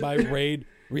brought to you by Raid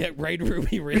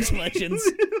Ruby Ridge Legends.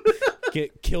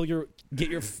 Get your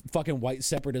fucking white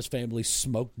separatist family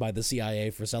smoked by the CIA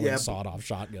for selling sawed-off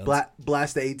shotguns.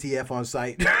 Blast the ATF on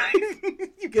site.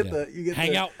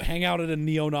 Hang out at a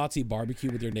neo-Nazi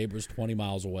barbecue with your neighbors 20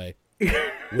 miles away.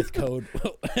 With code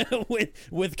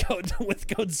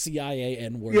CIA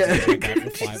N-word. For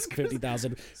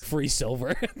 50,000 free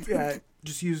silver. Yeah,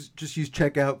 just use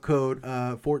checkout code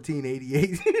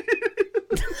 1488.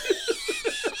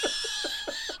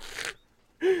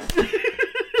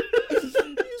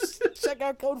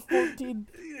 Checkout code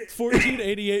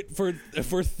 1488 for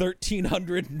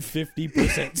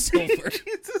 1,350% silver.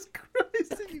 Jesus Christ!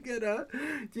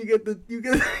 You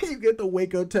get the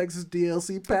Waco, Texas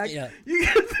DLC pack. Yeah. You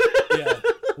get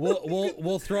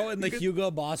We'll throw in the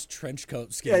Hugo Boss trench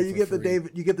coat skin. Yeah, you get free.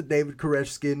 the David Koresh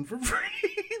skin for free.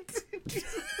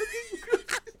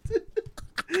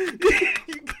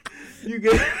 you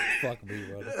get fuck me,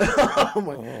 brother. Oh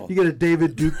my! Oh. You get a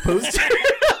David Duke poster.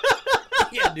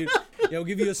 Yeah, dude. Yeah, we'll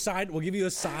give you a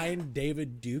signed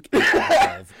David Duke in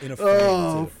a frame.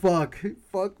 Oh fuck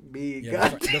me! Yeah,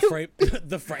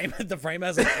 the frame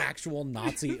has an actual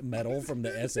Nazi medal from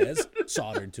the S.S.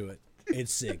 soldered to it.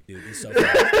 It's sick, dude. It's so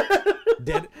funny.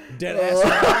 Dead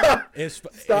ass.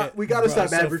 Stop. We gotta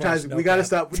stop advertising. We gotta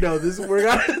stop. No, we're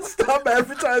gonna stop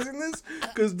advertising this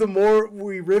because the more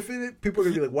we riff in it, people are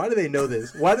gonna be like, "Why do they know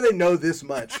this? Why do they know this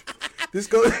much?" This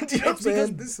goes. Do you know what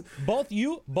I'm saying? Both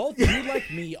you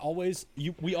like me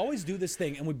we always do this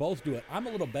thing, and we both do it. I'm a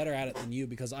little better at it than you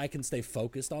because I can stay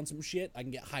focused on some shit. I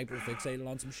can get hyper fixated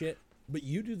on some shit. But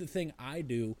you do the thing I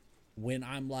do when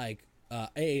I'm like.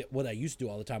 What I used to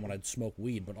do all the time when I'd smoke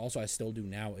weed, but also I still do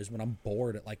now, is when I'm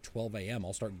bored at like 12 a.m.,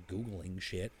 I'll start Googling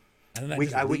shit. And then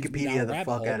I Wikipedia the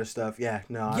fuck out of stuff. Yeah,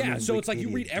 no. Yeah, so it's like you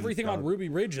read everything on Ruby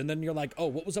Ridge, and then you're like, oh,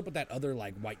 what was up with that other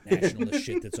like white nationalist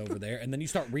shit that's over there? And then you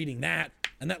start reading that,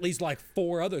 and that leads to like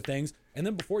 4 other things, and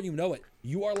then before you know it,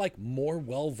 you are like more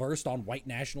well versed on white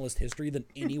nationalist history than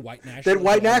any white nationalist. Than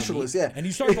white nationalists, yeah. And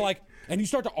you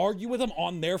start to argue with them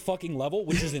on their fucking level,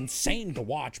 which is insane to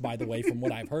watch, by the way, from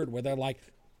what I've heard, where they're like,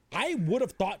 I would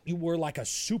have thought you were like a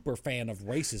super fan of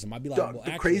racism. I'd be like, well,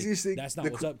 actually, that's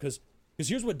not what's up, because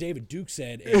here's what David Duke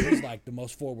said, and he's like the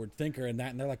most forward thinker in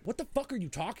that, and they're like, what the fuck are you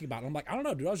talking about? And I'm like, I don't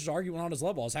know, dude, I was just arguing on his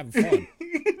level. I was having fun.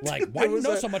 Like, why do you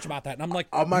know so much about that? And I'm like,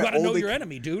 you gotta know your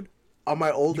enemy, dude. On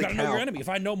my old account. You gotta know your enemy. If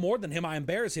I know more than him, I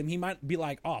embarrass him. He might be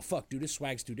like, oh, fuck, dude, his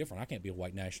swag's too different. I can't be a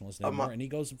white nationalist anymore. And he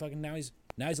goes and fucking, now he's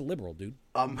a liberal, dude.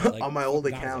 On my old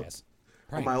account,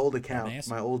 my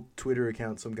old Twitter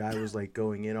account, some guy was like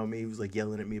going in on me. He was like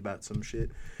yelling at me about some shit.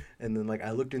 And then like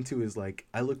I looked into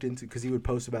because he would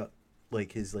post about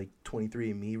like his like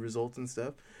 23andMe results and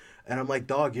stuff, and I'm like,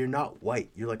 dog, you're not white,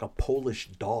 you're like a Polish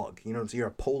dog, you know what I'm saying? You're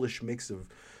a Polish mix of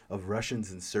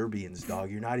Russians and Serbians,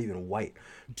 dog. You're not even white.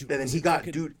 Dude, and then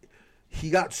he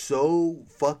got so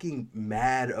fucking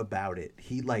mad about it.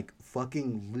 He like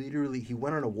fucking literally, he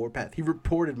went on a warpath. He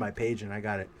reported my page, and I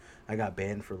got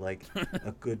banned for like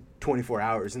a good 24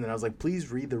 hours. And then I was like,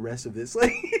 please read the rest of this,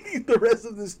 like the rest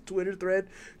of this Twitter thread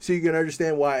so you can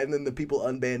understand why. And then the people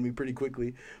unbanned me pretty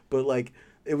quickly. But like,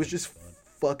 it was just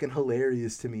fucking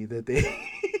hilarious to me that they,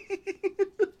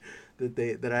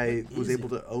 that I was able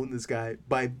to own this guy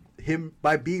by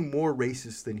being more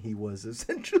racist than he was,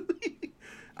 essentially.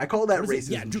 I call that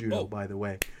racism judo, by the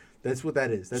way. That's what that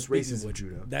is. That's racism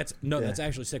judo. That's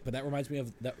actually sick. But that reminds me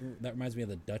of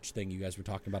the Dutch thing you guys were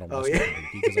talking about on West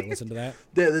because I listened to that.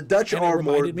 The Dutch and are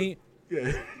reminded more. Me.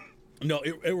 Yeah. No,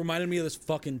 it reminded me of this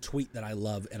fucking tweet that I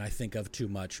love and I think of too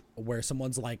much, where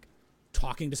someone's like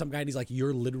talking to some guy and he's like,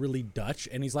 you're literally Dutch,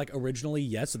 and he's like, originally,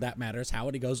 yes, that matters. How?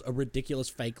 And he goes, a ridiculous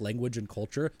fake language and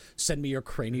culture. Send me your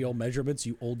cranial measurements,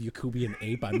 you old Yakubian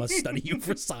ape. I must study you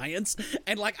for science.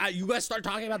 And like, you guys start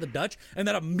talking about the Dutch, and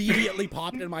that immediately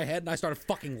popped in my head, and I started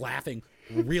fucking laughing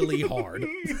really hard.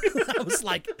 I was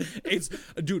like,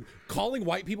 dude, calling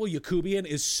white people Yakubian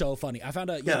is so funny. I found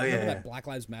that Black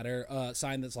Lives Matter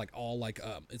sign that's like all like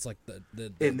it's like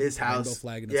the in this house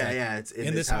flag, and it's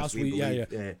in this house we believe,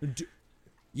 dude,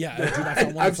 I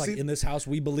found one that's like, in this house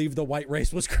we believe the white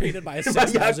race was created by a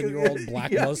 6,000-year-old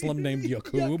black Muslim named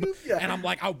Yakub. And I'm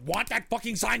like, I want that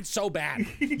fucking sign so bad.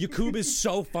 Yakub is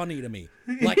so funny to me.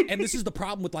 Like, and this is the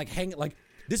problem with like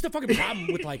this is the fucking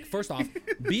problem with like, first off,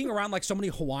 being around like so many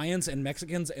Hawaiians and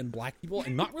Mexicans and black people,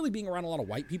 and not really being around a lot of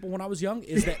white people when I was young,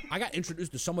 is that I got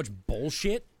introduced to so much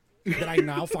bullshit that I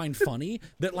now find funny,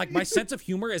 that like my sense of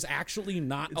humor is actually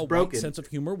not a white sense of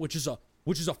humor, which is a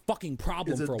fucking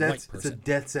problem for a white person. It's a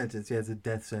death sentence. Yeah, it's a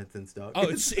death sentence, dog. Oh,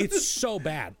 it's so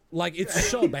bad. Like, it's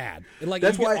so bad. Like,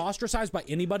 you get ostracized by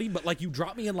anybody, but like, you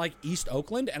drop me in like East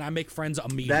Oakland and I make friends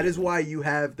immediately. That's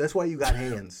why you got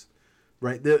hands.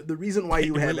 Right. The reason why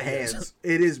you have hands,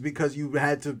 it is because you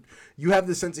have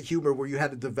the sense of humor where you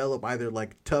had to develop either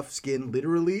like tough skin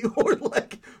literally or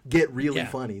like get really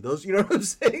funny. Those, you know what I'm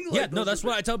saying? Like, that's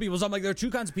what I tell people. Is I'm like, there are 2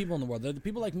 kinds of people in the world. There are the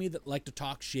people like me that like to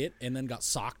talk shit and then got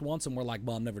socked once and we're like,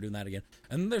 well, I'm never doing that again.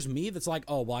 And then there's me that's like,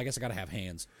 oh, well, I guess I gotta have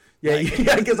hands. Yeah, I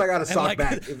guess I gotta sock like,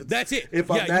 back. That's it. If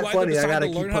I'm that funny, I gotta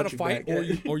learn how to fight,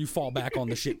 or you fall back on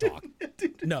the shit talk.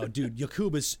 No, dude,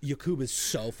 Yakub is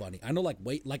so funny. I know, like,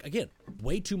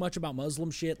 way too much about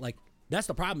Muslim shit. Like, that's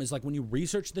the problem, is like when you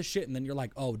research this shit and then you're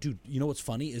like, oh, dude, you know what's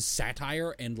funny is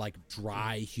satire and like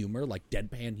dry humor, like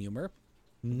deadpan humor.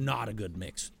 Not a good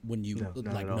mix when you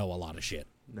know a lot of shit.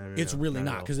 It's really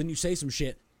not, because then you say some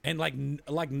shit and like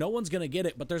no one's gonna get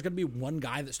it, but there's gonna be one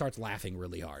guy that starts laughing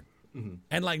really hard. Mm-hmm.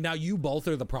 And like, now you both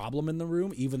are the problem in the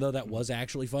room, even though that was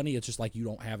actually funny. It's just like you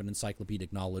don't have an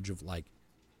encyclopedic knowledge of, like,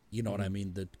 you know what I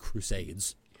mean, the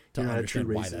Crusades to understand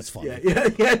why that's funny.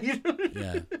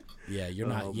 Yeah. You're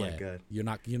not. Oh, my God. You're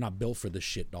not built for this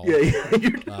shit, dog.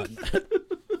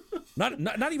 Not even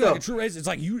like a true racist. It's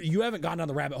like you haven't gone down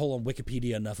the rabbit hole on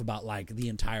Wikipedia enough about like the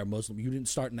entire Muslim. You didn't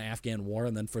start in the Afghan war,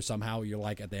 and then for somehow you're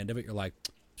like at the end of it, you're like,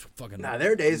 fucking. Nah,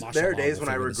 there are days when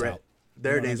I regret.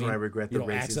 There are days when I regret the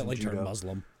racism accidentally judo. Turn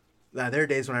Muslim. There are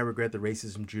days when I regret the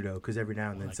racism judo, because every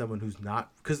now and then someone who's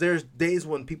not, because there's days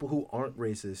when people who aren't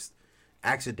racist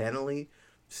accidentally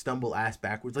stumble ass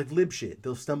backwards, like lib shit.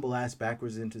 They'll stumble ass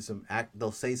backwards into some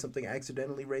they'll say something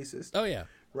accidentally racist. Oh yeah.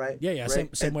 right? Yeah.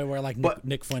 Right? Same way where like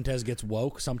Nick Fuentes gets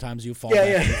woke. Sometimes you fall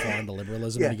back too far into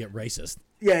liberalism and you get racist.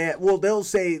 Yeah. Well, they'll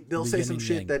say some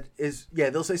shit that is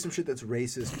they'll say some shit that's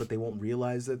racist, but they won't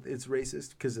realize that it's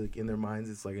racist because like, in their minds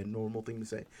it's like a normal thing to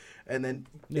say, and then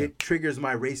it triggers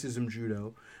my racism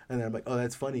judo. And then I'm like, oh,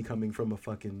 that's funny coming from a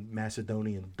fucking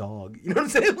Macedonian dog. You know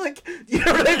what I'm saying? Like, you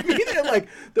know what I mean? And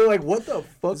they're like, what the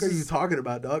fuck are you talking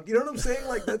about, dog? You know what I'm saying?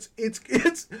 Like,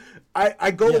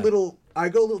 I go a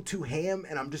little too ham,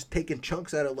 and I'm just taking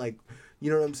chunks out of like, you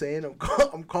know what I'm saying?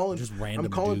 I'm calling just random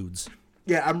dudes.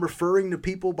 Yeah, I'm referring to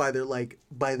people by their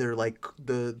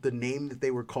the name that they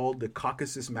were called, the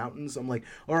Caucasus Mountains. I'm like,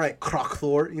 all right,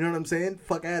 Krokthor, you know what I'm saying?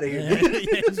 Fuck out of here.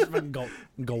 Just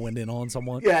going in on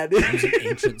someone. Yeah, dude. Using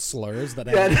ancient slurs that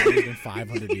haven't been used in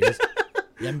 500 years.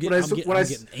 Yeah, I'm getting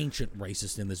ancient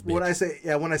racist in this bitch.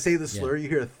 When I say the slur, you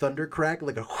hear a thunder crack,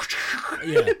 like a.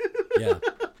 Yeah.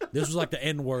 This was like the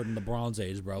N-word in the Bronze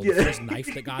Age, bro. The first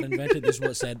knife that got invented. This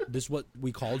is what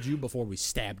we called you before we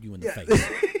stabbed you in the face.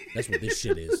 That's what this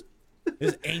shit is.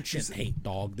 This ancient hate,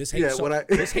 dog. This hate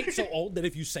this hate's so old that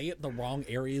if you say it in the wrong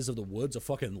areas of the woods, a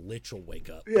fucking lich will wake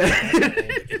up. Yeah. That's how old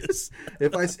it is.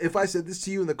 If I said this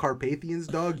to you in the Carpathians,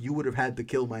 dog, you would have had to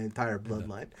kill my entire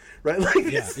bloodline, right? Like,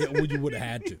 well, you would have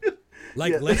had to.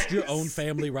 Like, lest your own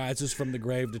family rises from the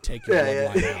grave to take your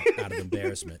bloodline out of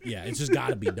embarrassment. Yeah, it's just got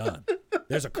to be done.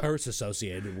 There's a curse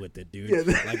associated with it, dude.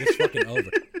 Like, it's fucking over.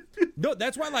 No,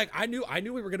 that's why, like, I knew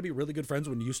we were going to be really good friends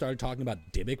when you started talking about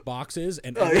Dybbuk boxes,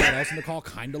 and everyone else in the call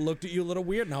kind of looked at you a little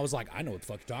weird, and I was like, I know what the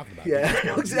fuck you're talking about. Yeah, I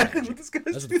know exactly what this guy's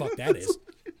That's what the fuck that is.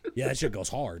 Yeah, that shit goes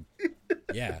hard.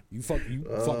 Yeah, you fuck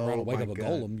around and wake up a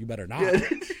golem, you better not.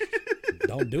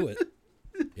 Don't do it.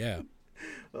 Yeah.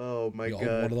 Oh, my God.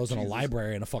 One of those in a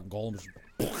library, and a fucking golem just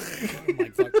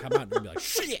like, fuck, come out, and you'll be like,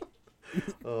 shit.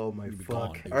 Oh, my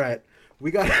fuck. All right. I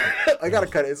got to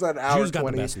cut it. It's an hour Jews 20.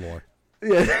 Got the best lore.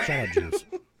 Yeah. Shout out Jews.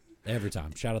 Every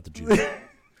time. Shout out the Jews.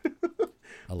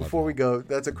 I love Before we go,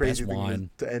 that's a crazy thing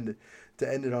to end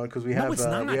it on because we have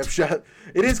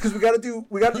It is because we got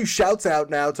to do shouts out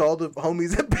now to all the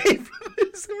homies that pay for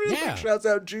this. Shouts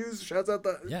out Jews. Shouts out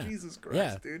the Jesus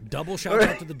Christ, dude. Double shout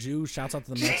out to the Jews. Shouts out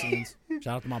to the Mexicans.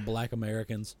 Shout out to my Black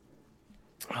Americans.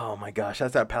 Oh my gosh,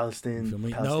 that's our Palestinians.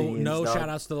 No shout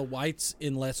outs to the whites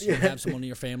unless you have someone in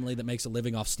your family that makes a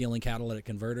living off stealing catalytic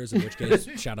converters, in which case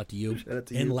shout out to you.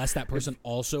 Unless that person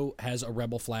also has a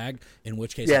rebel flag, in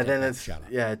which case shout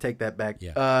out. Yeah, take that back.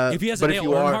 Yeah. If he has a Dale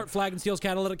Earnhardt flag and steals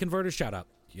catalytic converters, shout out.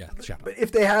 Yeah, shout out. But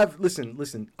if they have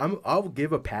listen, I'll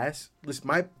give a pass. Listen,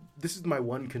 this is my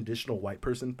one conditional white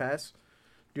person pass.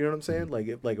 Do you know what I'm saying?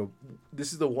 Mm-hmm.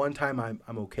 This is the one time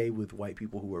I'm okay with white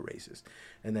people who are racist,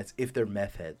 and that's if they're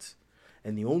meth heads.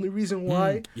 And the only reason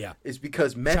why is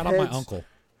because meth heads. Shout out my uncle.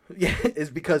 Yeah, is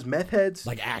because meth heads.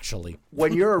 Like, actually,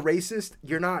 when you're a racist,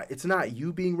 you're not. It's not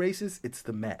you being racist. It's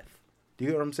the meth. Do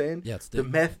you know what I'm saying? Yeah, it's the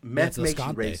meth makes you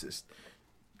racist.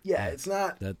 Yeah, it's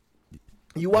not.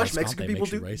 You watch Mexican people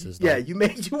do racist. Yeah, you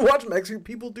watch Mexican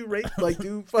people do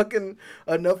do fucking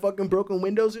enough fucking broken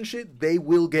windows and shit. They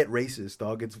will get racist,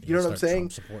 dog. It's you know what I'm saying?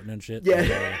 Trump supporting and shit. Yeah,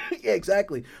 yeah,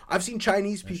 exactly. I've seen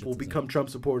Chinese people become Trump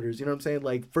supporters. You know what I'm saying?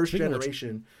 Like first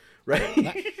generation,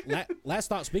 right? Last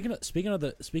thought. Speaking of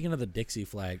the Dixie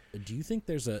flag, do you think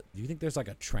there's like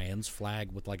a trans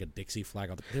flag with like a Dixie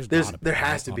flag on there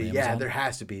has to be. Yeah, there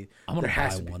has to be. I'm gonna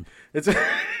buy one. It's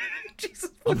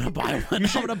Jesus. I'm gonna buy one.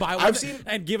 I'm gonna buy one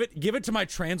and give it to my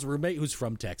trans roommate who's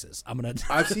from Texas.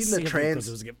 I've seen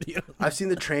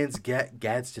the trans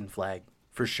Gadsden flag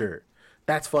for sure.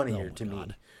 That's funnier to me.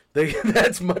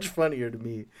 That's much funnier to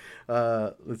me.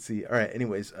 Let's see. All right.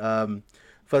 Anyways,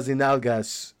 Fuzzy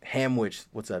Nalgas, Hamwich.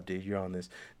 What's up, dude? You're on this.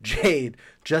 Jade,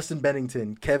 Justin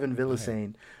Bennington, Kevin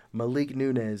Villasane, Malik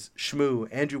Nunez, Shmoo,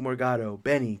 Andrew Morgado,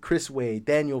 Benny, Chris Wade,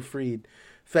 Daniel Freed,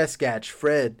 Feskatch,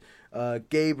 Fred,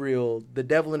 Gabriel, The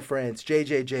Devil in France,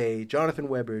 JJJ, Jonathan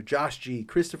Weber, Josh G,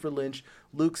 Christopher Lynch,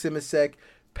 Luke Simasek,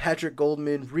 Patrick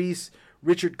Goldman, Reese,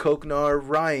 Richard Koknar,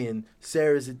 Ryan,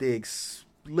 Sarah Zadig,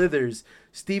 Slithers,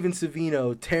 Steven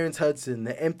Savino, Terrence Hudson,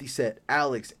 The Empty Set,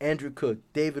 Alex, Andrew Cook,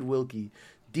 David Wilkie,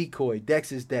 Decoy,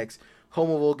 Dex is Dex,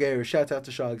 Homo Vulgaris, shouts out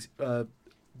to Shogs.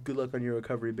 Good luck on your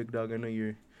recovery, big dog. I know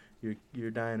you're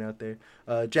dying out there.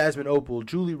 Jasmine Opal,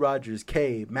 Julie Rogers,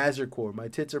 Kay, Mazercore, My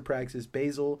Tits Are Praxis,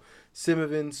 Basil,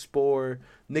 Simovan, Spore,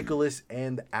 Nicholas,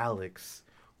 and Alex.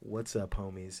 What's up,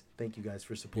 homies? Thank you guys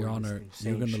for supporting. Your Honor,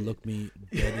 you're going to look me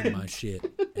dead in my shit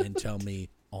and tell me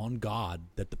on God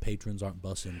that the patrons aren't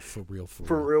bussing for real.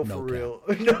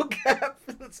 No cap.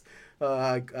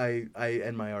 I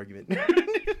end my argument.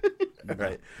 All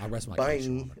right. I'll rest my case.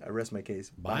 I rest my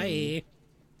case. Bye.